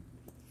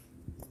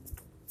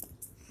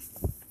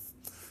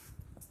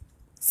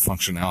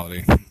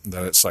functionality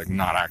that it's like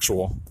not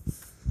actual.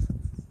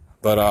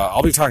 But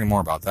I'll be talking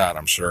more about that,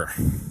 I'm sure.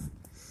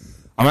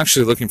 I'm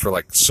actually looking for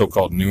like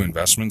so-called new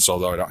investments,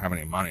 although I don't have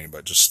any money,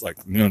 but just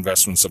like new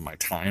investments of my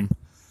time.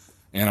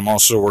 And I'm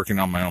also working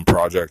on my own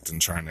project and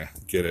trying to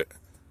get it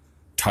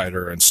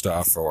tighter and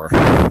stuff, or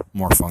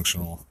more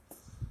functional,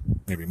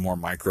 maybe more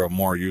micro,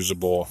 more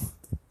usable.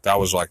 That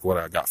was like what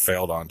I got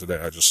failed on today.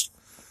 I just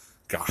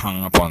got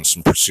hung up on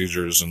some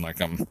procedures, and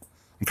like I'm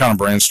kind of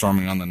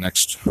brainstorming on the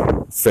next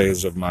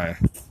phase of my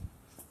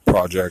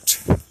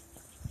project.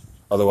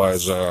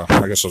 Otherwise,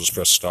 I guess I'll just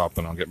press stop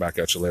and I'll get back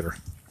at you later.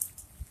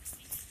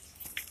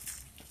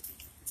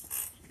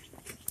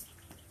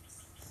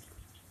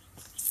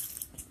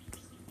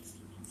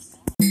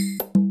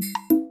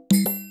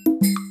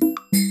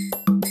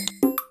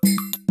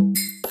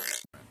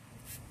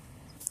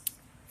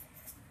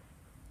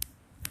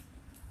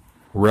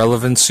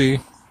 Relevancy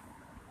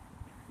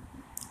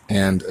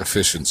and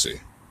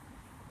efficiency.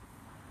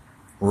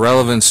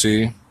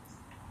 Relevancy,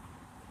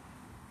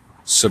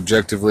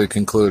 subjectively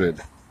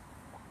concluded,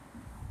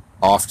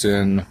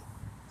 often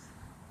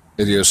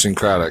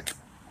idiosyncratic,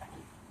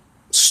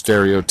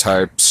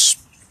 stereotypes,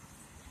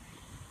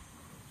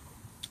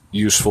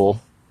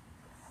 useful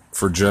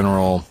for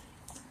general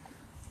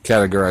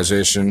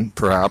categorization,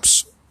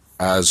 perhaps,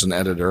 as an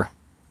editor.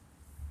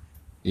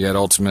 Yet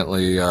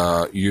ultimately,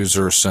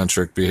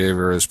 user-centric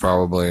behavior is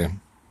probably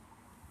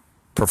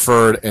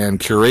preferred, and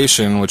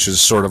curation, which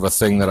is sort of a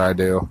thing that I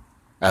do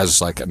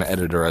as like an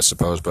editor, I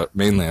suppose, but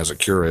mainly as a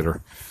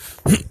curator,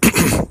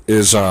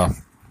 is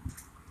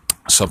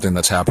something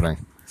that's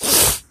happening.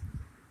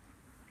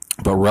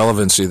 But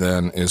relevancy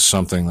then is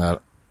something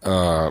that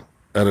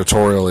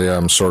editorially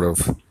I'm sort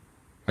of,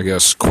 I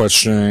guess,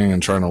 questioning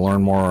and trying to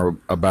learn more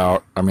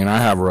about. I mean, I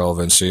have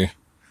relevancy.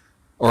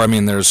 Or, I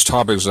mean, there's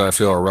topics that I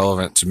feel are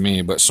relevant to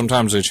me, but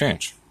sometimes they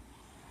change.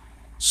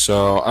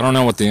 So, I don't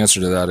know what the answer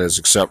to that is,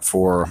 except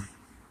for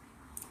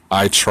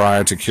I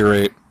try to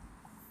curate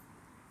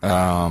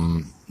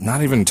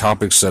not even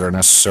topics that are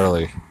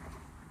necessarily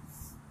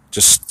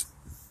just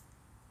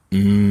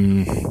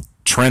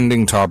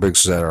trending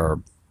topics that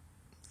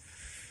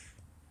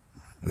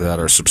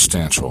are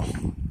substantial.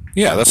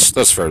 Yeah,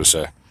 that's fair to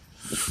say.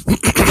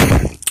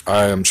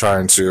 I am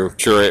trying to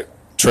curate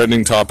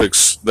trending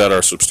topics that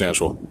are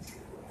substantial.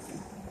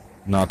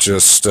 Not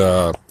just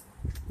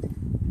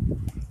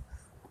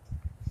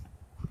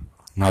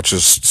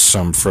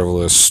some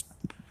frivolous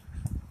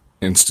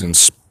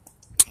instance.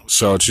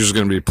 So it's usually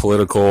going to be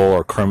political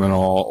or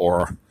criminal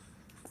or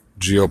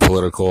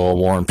geopolitical,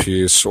 war and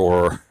peace,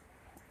 or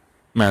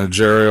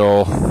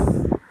managerial,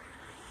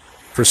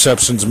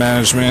 perceptions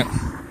management,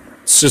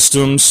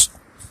 systems,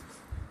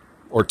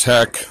 or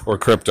tech, or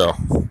crypto.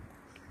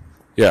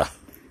 Yeah.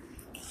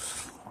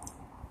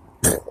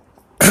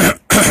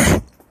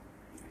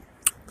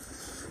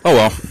 Oh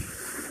well,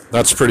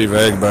 that's pretty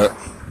vague, but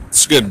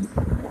it's a good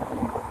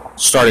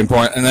starting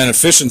point. And then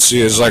efficiency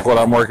is like what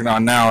I'm working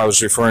on now. I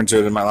was referring to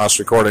it in my last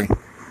recording.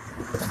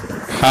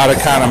 How to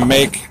kind of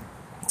make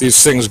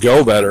these things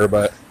go better,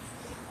 but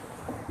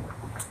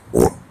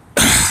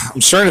I'm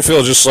starting to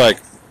feel just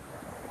like,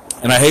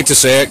 and I hate to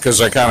say it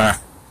because I kind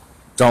of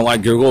don't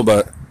like Google,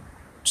 but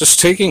just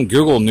taking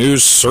Google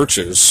News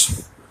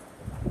searches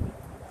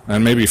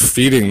and maybe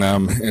feeding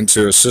them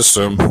into a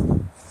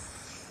system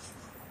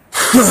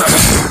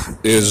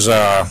is,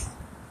 I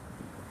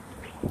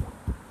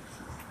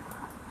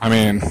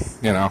mean,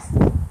 you know,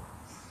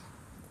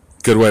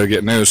 good way to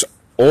get news.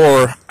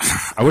 Or,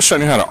 I wish I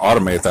knew how to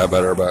automate that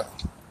better, but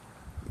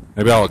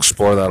maybe I'll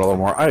explore that a little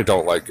more. I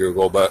don't like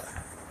Google, but,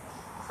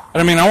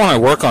 I mean, I want to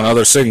work on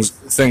other things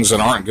that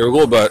aren't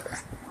Google, but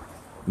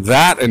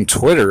that and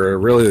Twitter are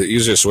really the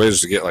easiest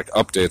ways to get, like,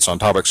 updates on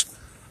topics.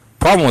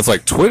 Problem with,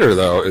 like, Twitter,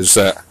 though, is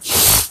that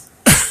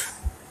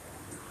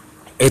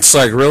it's,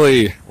 like,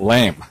 really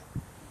lame.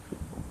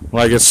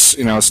 Like, it's,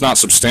 you know, it's not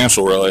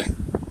substantial, really.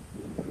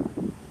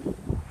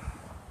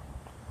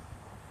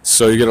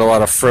 So you get a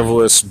lot of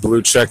frivolous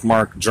blue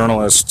checkmark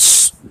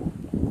journalists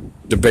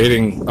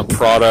debating a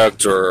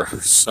product or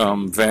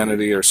some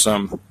vanity or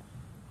some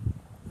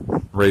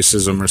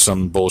racism or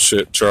some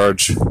bullshit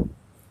charge.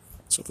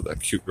 What's up with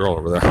that cute girl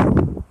over there?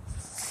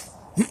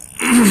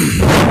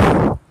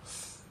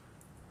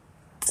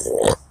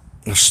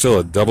 There's still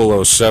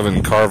a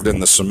 007 carved in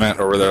the cement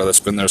over there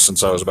that's been there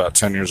since I was about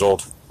 10 years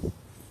old.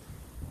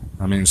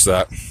 That means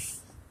that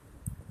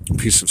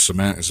piece of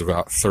cement is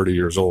about 30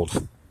 years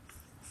old,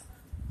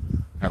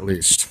 at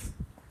least.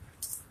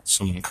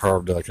 Someone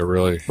carved like a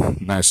really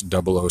nice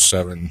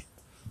 007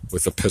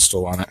 with a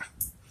pistol on it.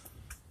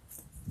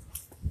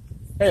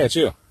 Hey, it's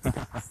you. I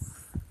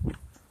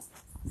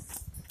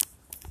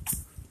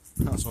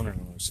was wondering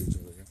when we see each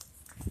other again.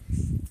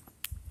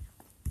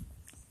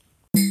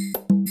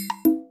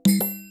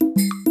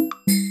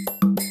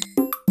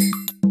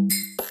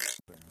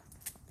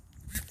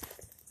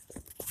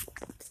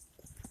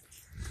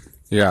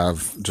 Yeah,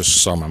 I've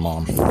just saw my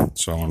mom,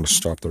 so I wanted to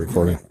stop the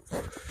recording.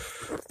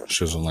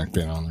 She doesn't like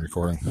being on the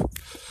recording.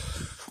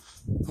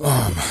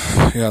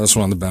 Yeah, that's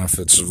one of the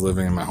benefits of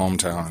living in my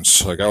hometown.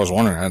 It's like I was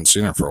wondering, I hadn't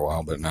seen her for a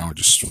while, but now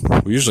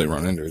we usually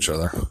run into each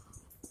other.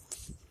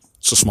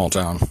 It's a small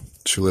town.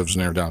 She lives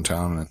near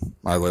downtown, and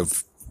I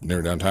live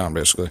near downtown,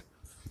 basically.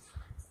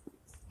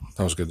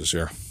 That was good to see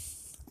her.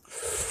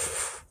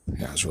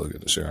 Yeah, it was really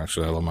good to see her,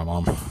 actually. I love my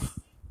mom.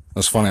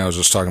 That's funny, I was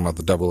just talking about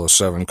the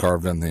 007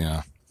 carved in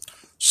the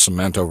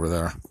cement over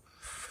there.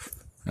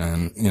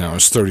 And, you know, it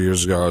was 30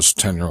 years ago. I was a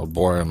 10-year-old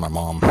boy, and my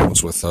mom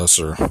was with us,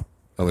 or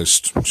at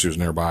least she was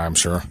nearby, I'm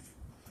sure.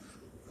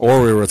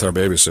 Or we were with our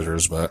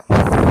babysitters, but...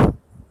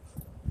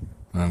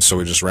 And so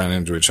we just ran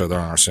into each other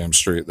on our same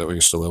street that we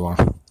used to live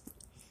on.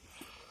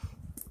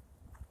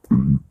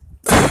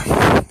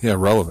 Yeah,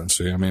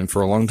 relevancy. I mean,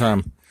 for a long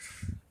time,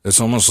 it's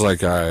almost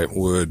like I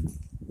would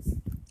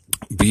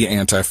be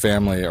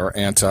anti-family or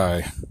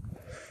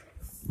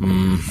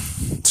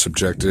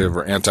anti-subjective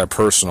or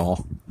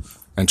anti-personal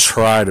and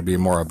try to be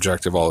more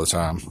objective all the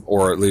time,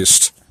 or at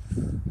least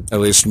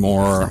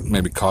more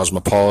maybe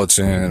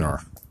cosmopolitan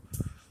or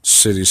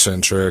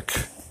city-centric.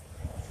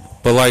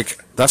 But, like,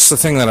 that's the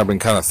thing that I've been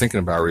kind of thinking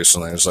about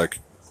recently is, like,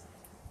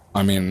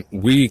 I mean,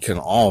 we can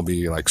all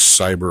be, like,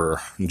 cyber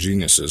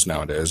geniuses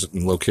nowadays.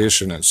 And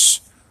location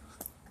is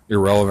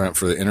irrelevant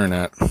for the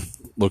internet.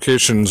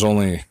 Location's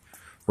only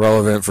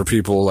relevant for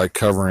people, like,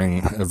 covering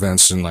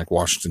events in, like,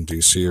 Washington,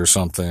 D.C. or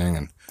something,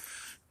 and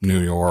New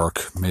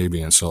York,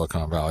 maybe in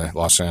Silicon Valley,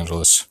 Los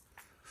Angeles.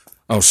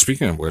 Oh,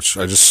 speaking of which,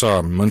 I just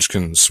saw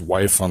Munchkin's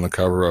wife on the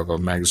cover of a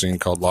magazine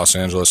called Los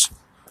Angeles,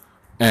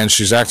 and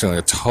she's acting like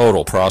a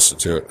total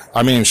prostitute.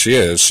 I mean, she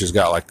is. She's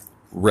got, like,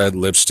 red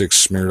lipstick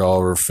smeared all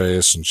over her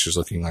face, and she's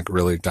looking, like,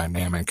 really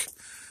dynamic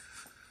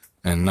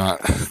and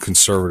not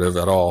conservative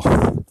at all.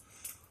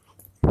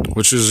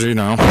 Which is, you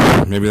know,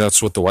 maybe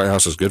that's what the White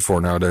House is good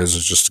for nowadays,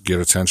 is just to get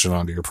attention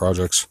onto your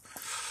projects.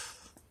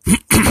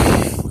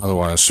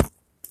 Otherwise,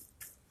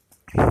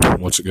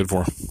 what's it good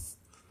for?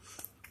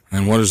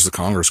 And what is the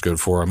Congress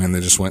good for? I mean,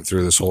 they just went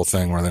through this whole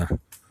thing where they're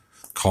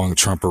calling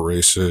Trump a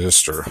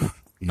racist or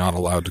not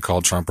allowed to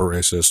call Trump a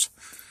racist.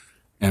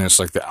 And it's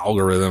like the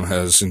algorithm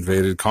has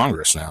invaded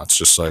Congress now. It's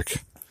just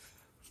like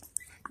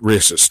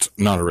racist,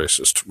 not a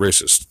racist,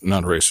 racist,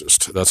 not a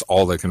racist. That's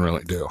all they can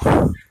really do.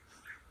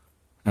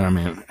 And I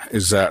mean,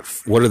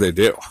 what do they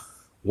do?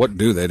 What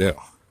do they do?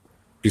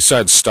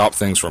 Besides stop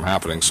things from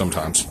happening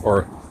sometimes,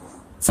 or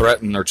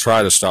threaten or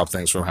try to stop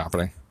things from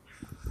happening.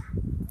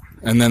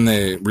 And then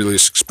they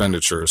release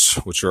expenditures,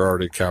 which are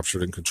already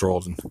captured and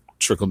controlled and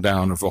trickled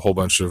down of a whole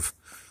bunch of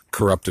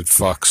corrupted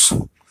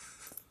fucks.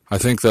 I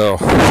think, though,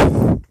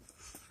 and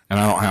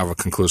I don't have a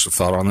conclusive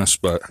thought on this,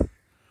 but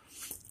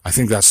I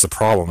think that's the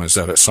problem, is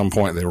that at some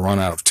point they run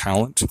out of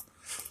talent,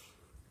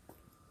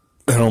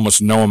 and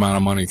almost no amount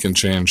of money can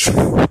change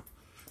a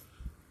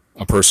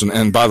person.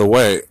 And by the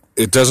way,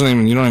 you don't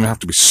even have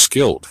to be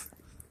skilled,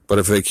 but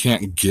if they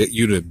can't get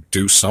you to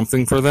do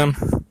something for them,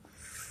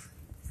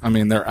 I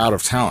mean, they're out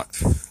of talent.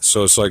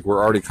 So it's like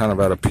we're already kind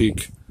of at a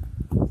peak.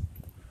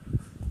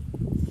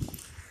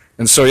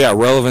 And so, yeah,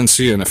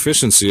 relevancy and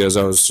efficiency, as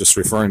I was just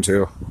referring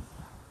to,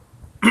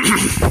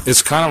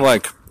 it's kind of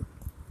like,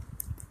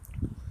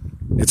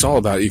 it's all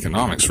about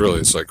economics, really.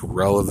 It's like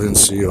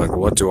relevancy, like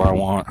what do I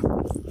want?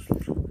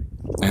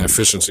 And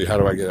efficiency, how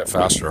do I get it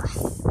faster?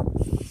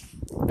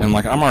 And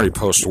like, I'm already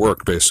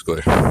post-work,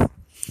 basically.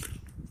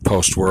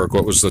 Post-work,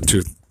 what was the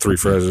 2-3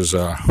 phrases?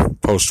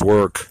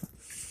 Post-work,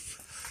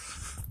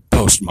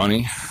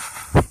 post-money,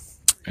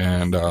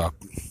 and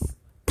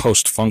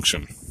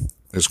post-function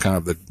is kind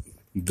of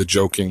the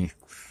joking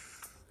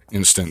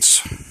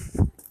instance.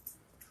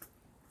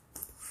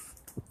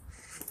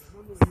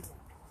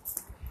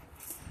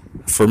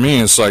 For me,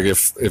 it's like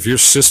if your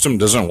system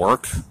doesn't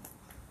work,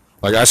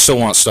 like I still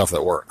want stuff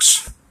that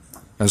works.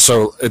 And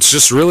so it's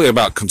just really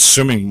about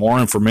consuming more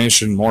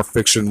information, more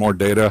fiction, more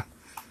data.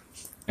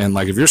 And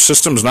like if your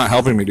system's not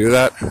helping me do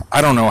that, I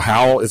don't know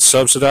how it's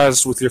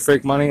subsidized with your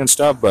fake money and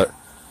stuff, but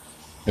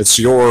it's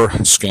your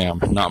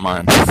scam, not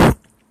mine.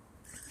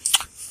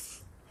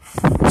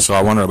 So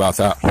I wonder about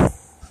that.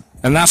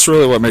 And that's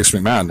really what makes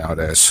me mad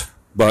nowadays.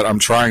 But I'm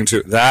trying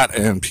to, that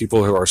and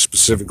people who are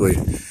specifically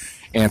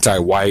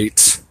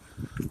anti-white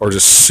or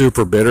just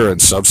super bitter and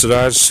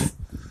subsidized.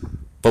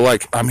 But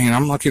like, I mean,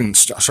 I'm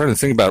starting to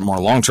think about it more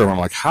long term. I'm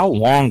like, how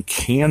long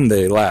can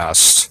they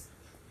last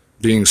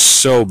being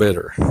so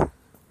bitter?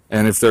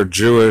 And if they're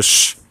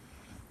Jewish,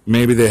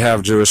 maybe they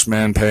have Jewish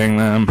men paying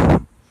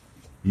them.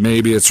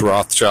 Maybe it's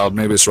Rothschild,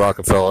 maybe it's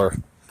Rockefeller.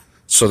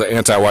 So the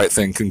anti-white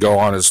thing can go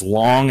on as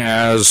long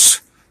as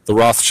the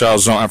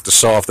Rothschilds don't have to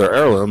sell off their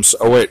heirlooms.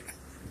 Oh, wait.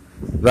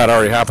 That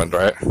already happened,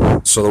 right?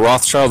 So the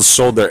Rothschilds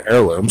sold their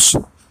heirlooms.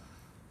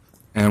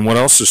 And what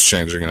else is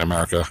changing in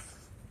America?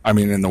 I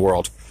mean, in the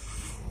world.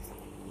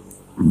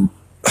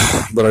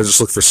 But I just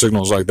look for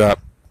signals like that.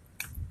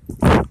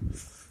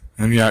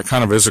 And yeah, it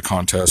kind of is a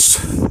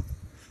contest.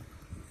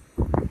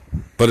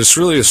 But it's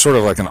really sort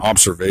of like an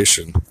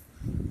observation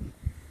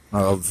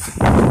of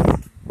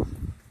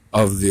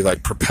the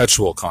like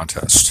perpetual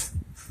contest.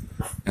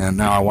 And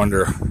now I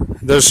wonder,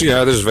 there's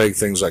vague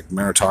things like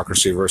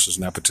meritocracy versus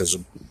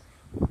nepotism,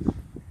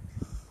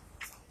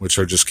 which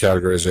are just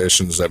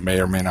categorizations that may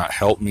or may not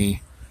help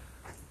me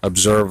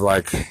observe,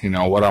 like,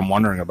 what I'm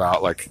wondering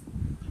about, like,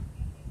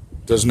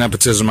 does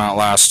nepotism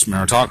outlast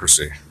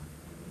meritocracy?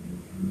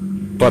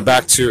 But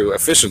back to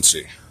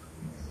efficiency.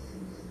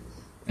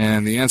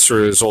 And the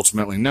answer is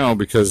ultimately no,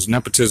 because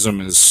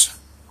nepotism is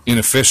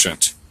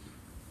inefficient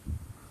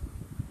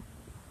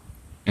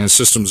and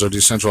systems are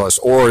decentralized.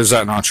 Or is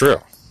that not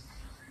true?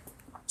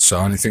 So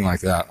anything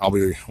like that, I'll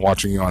be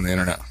watching you on the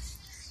internet.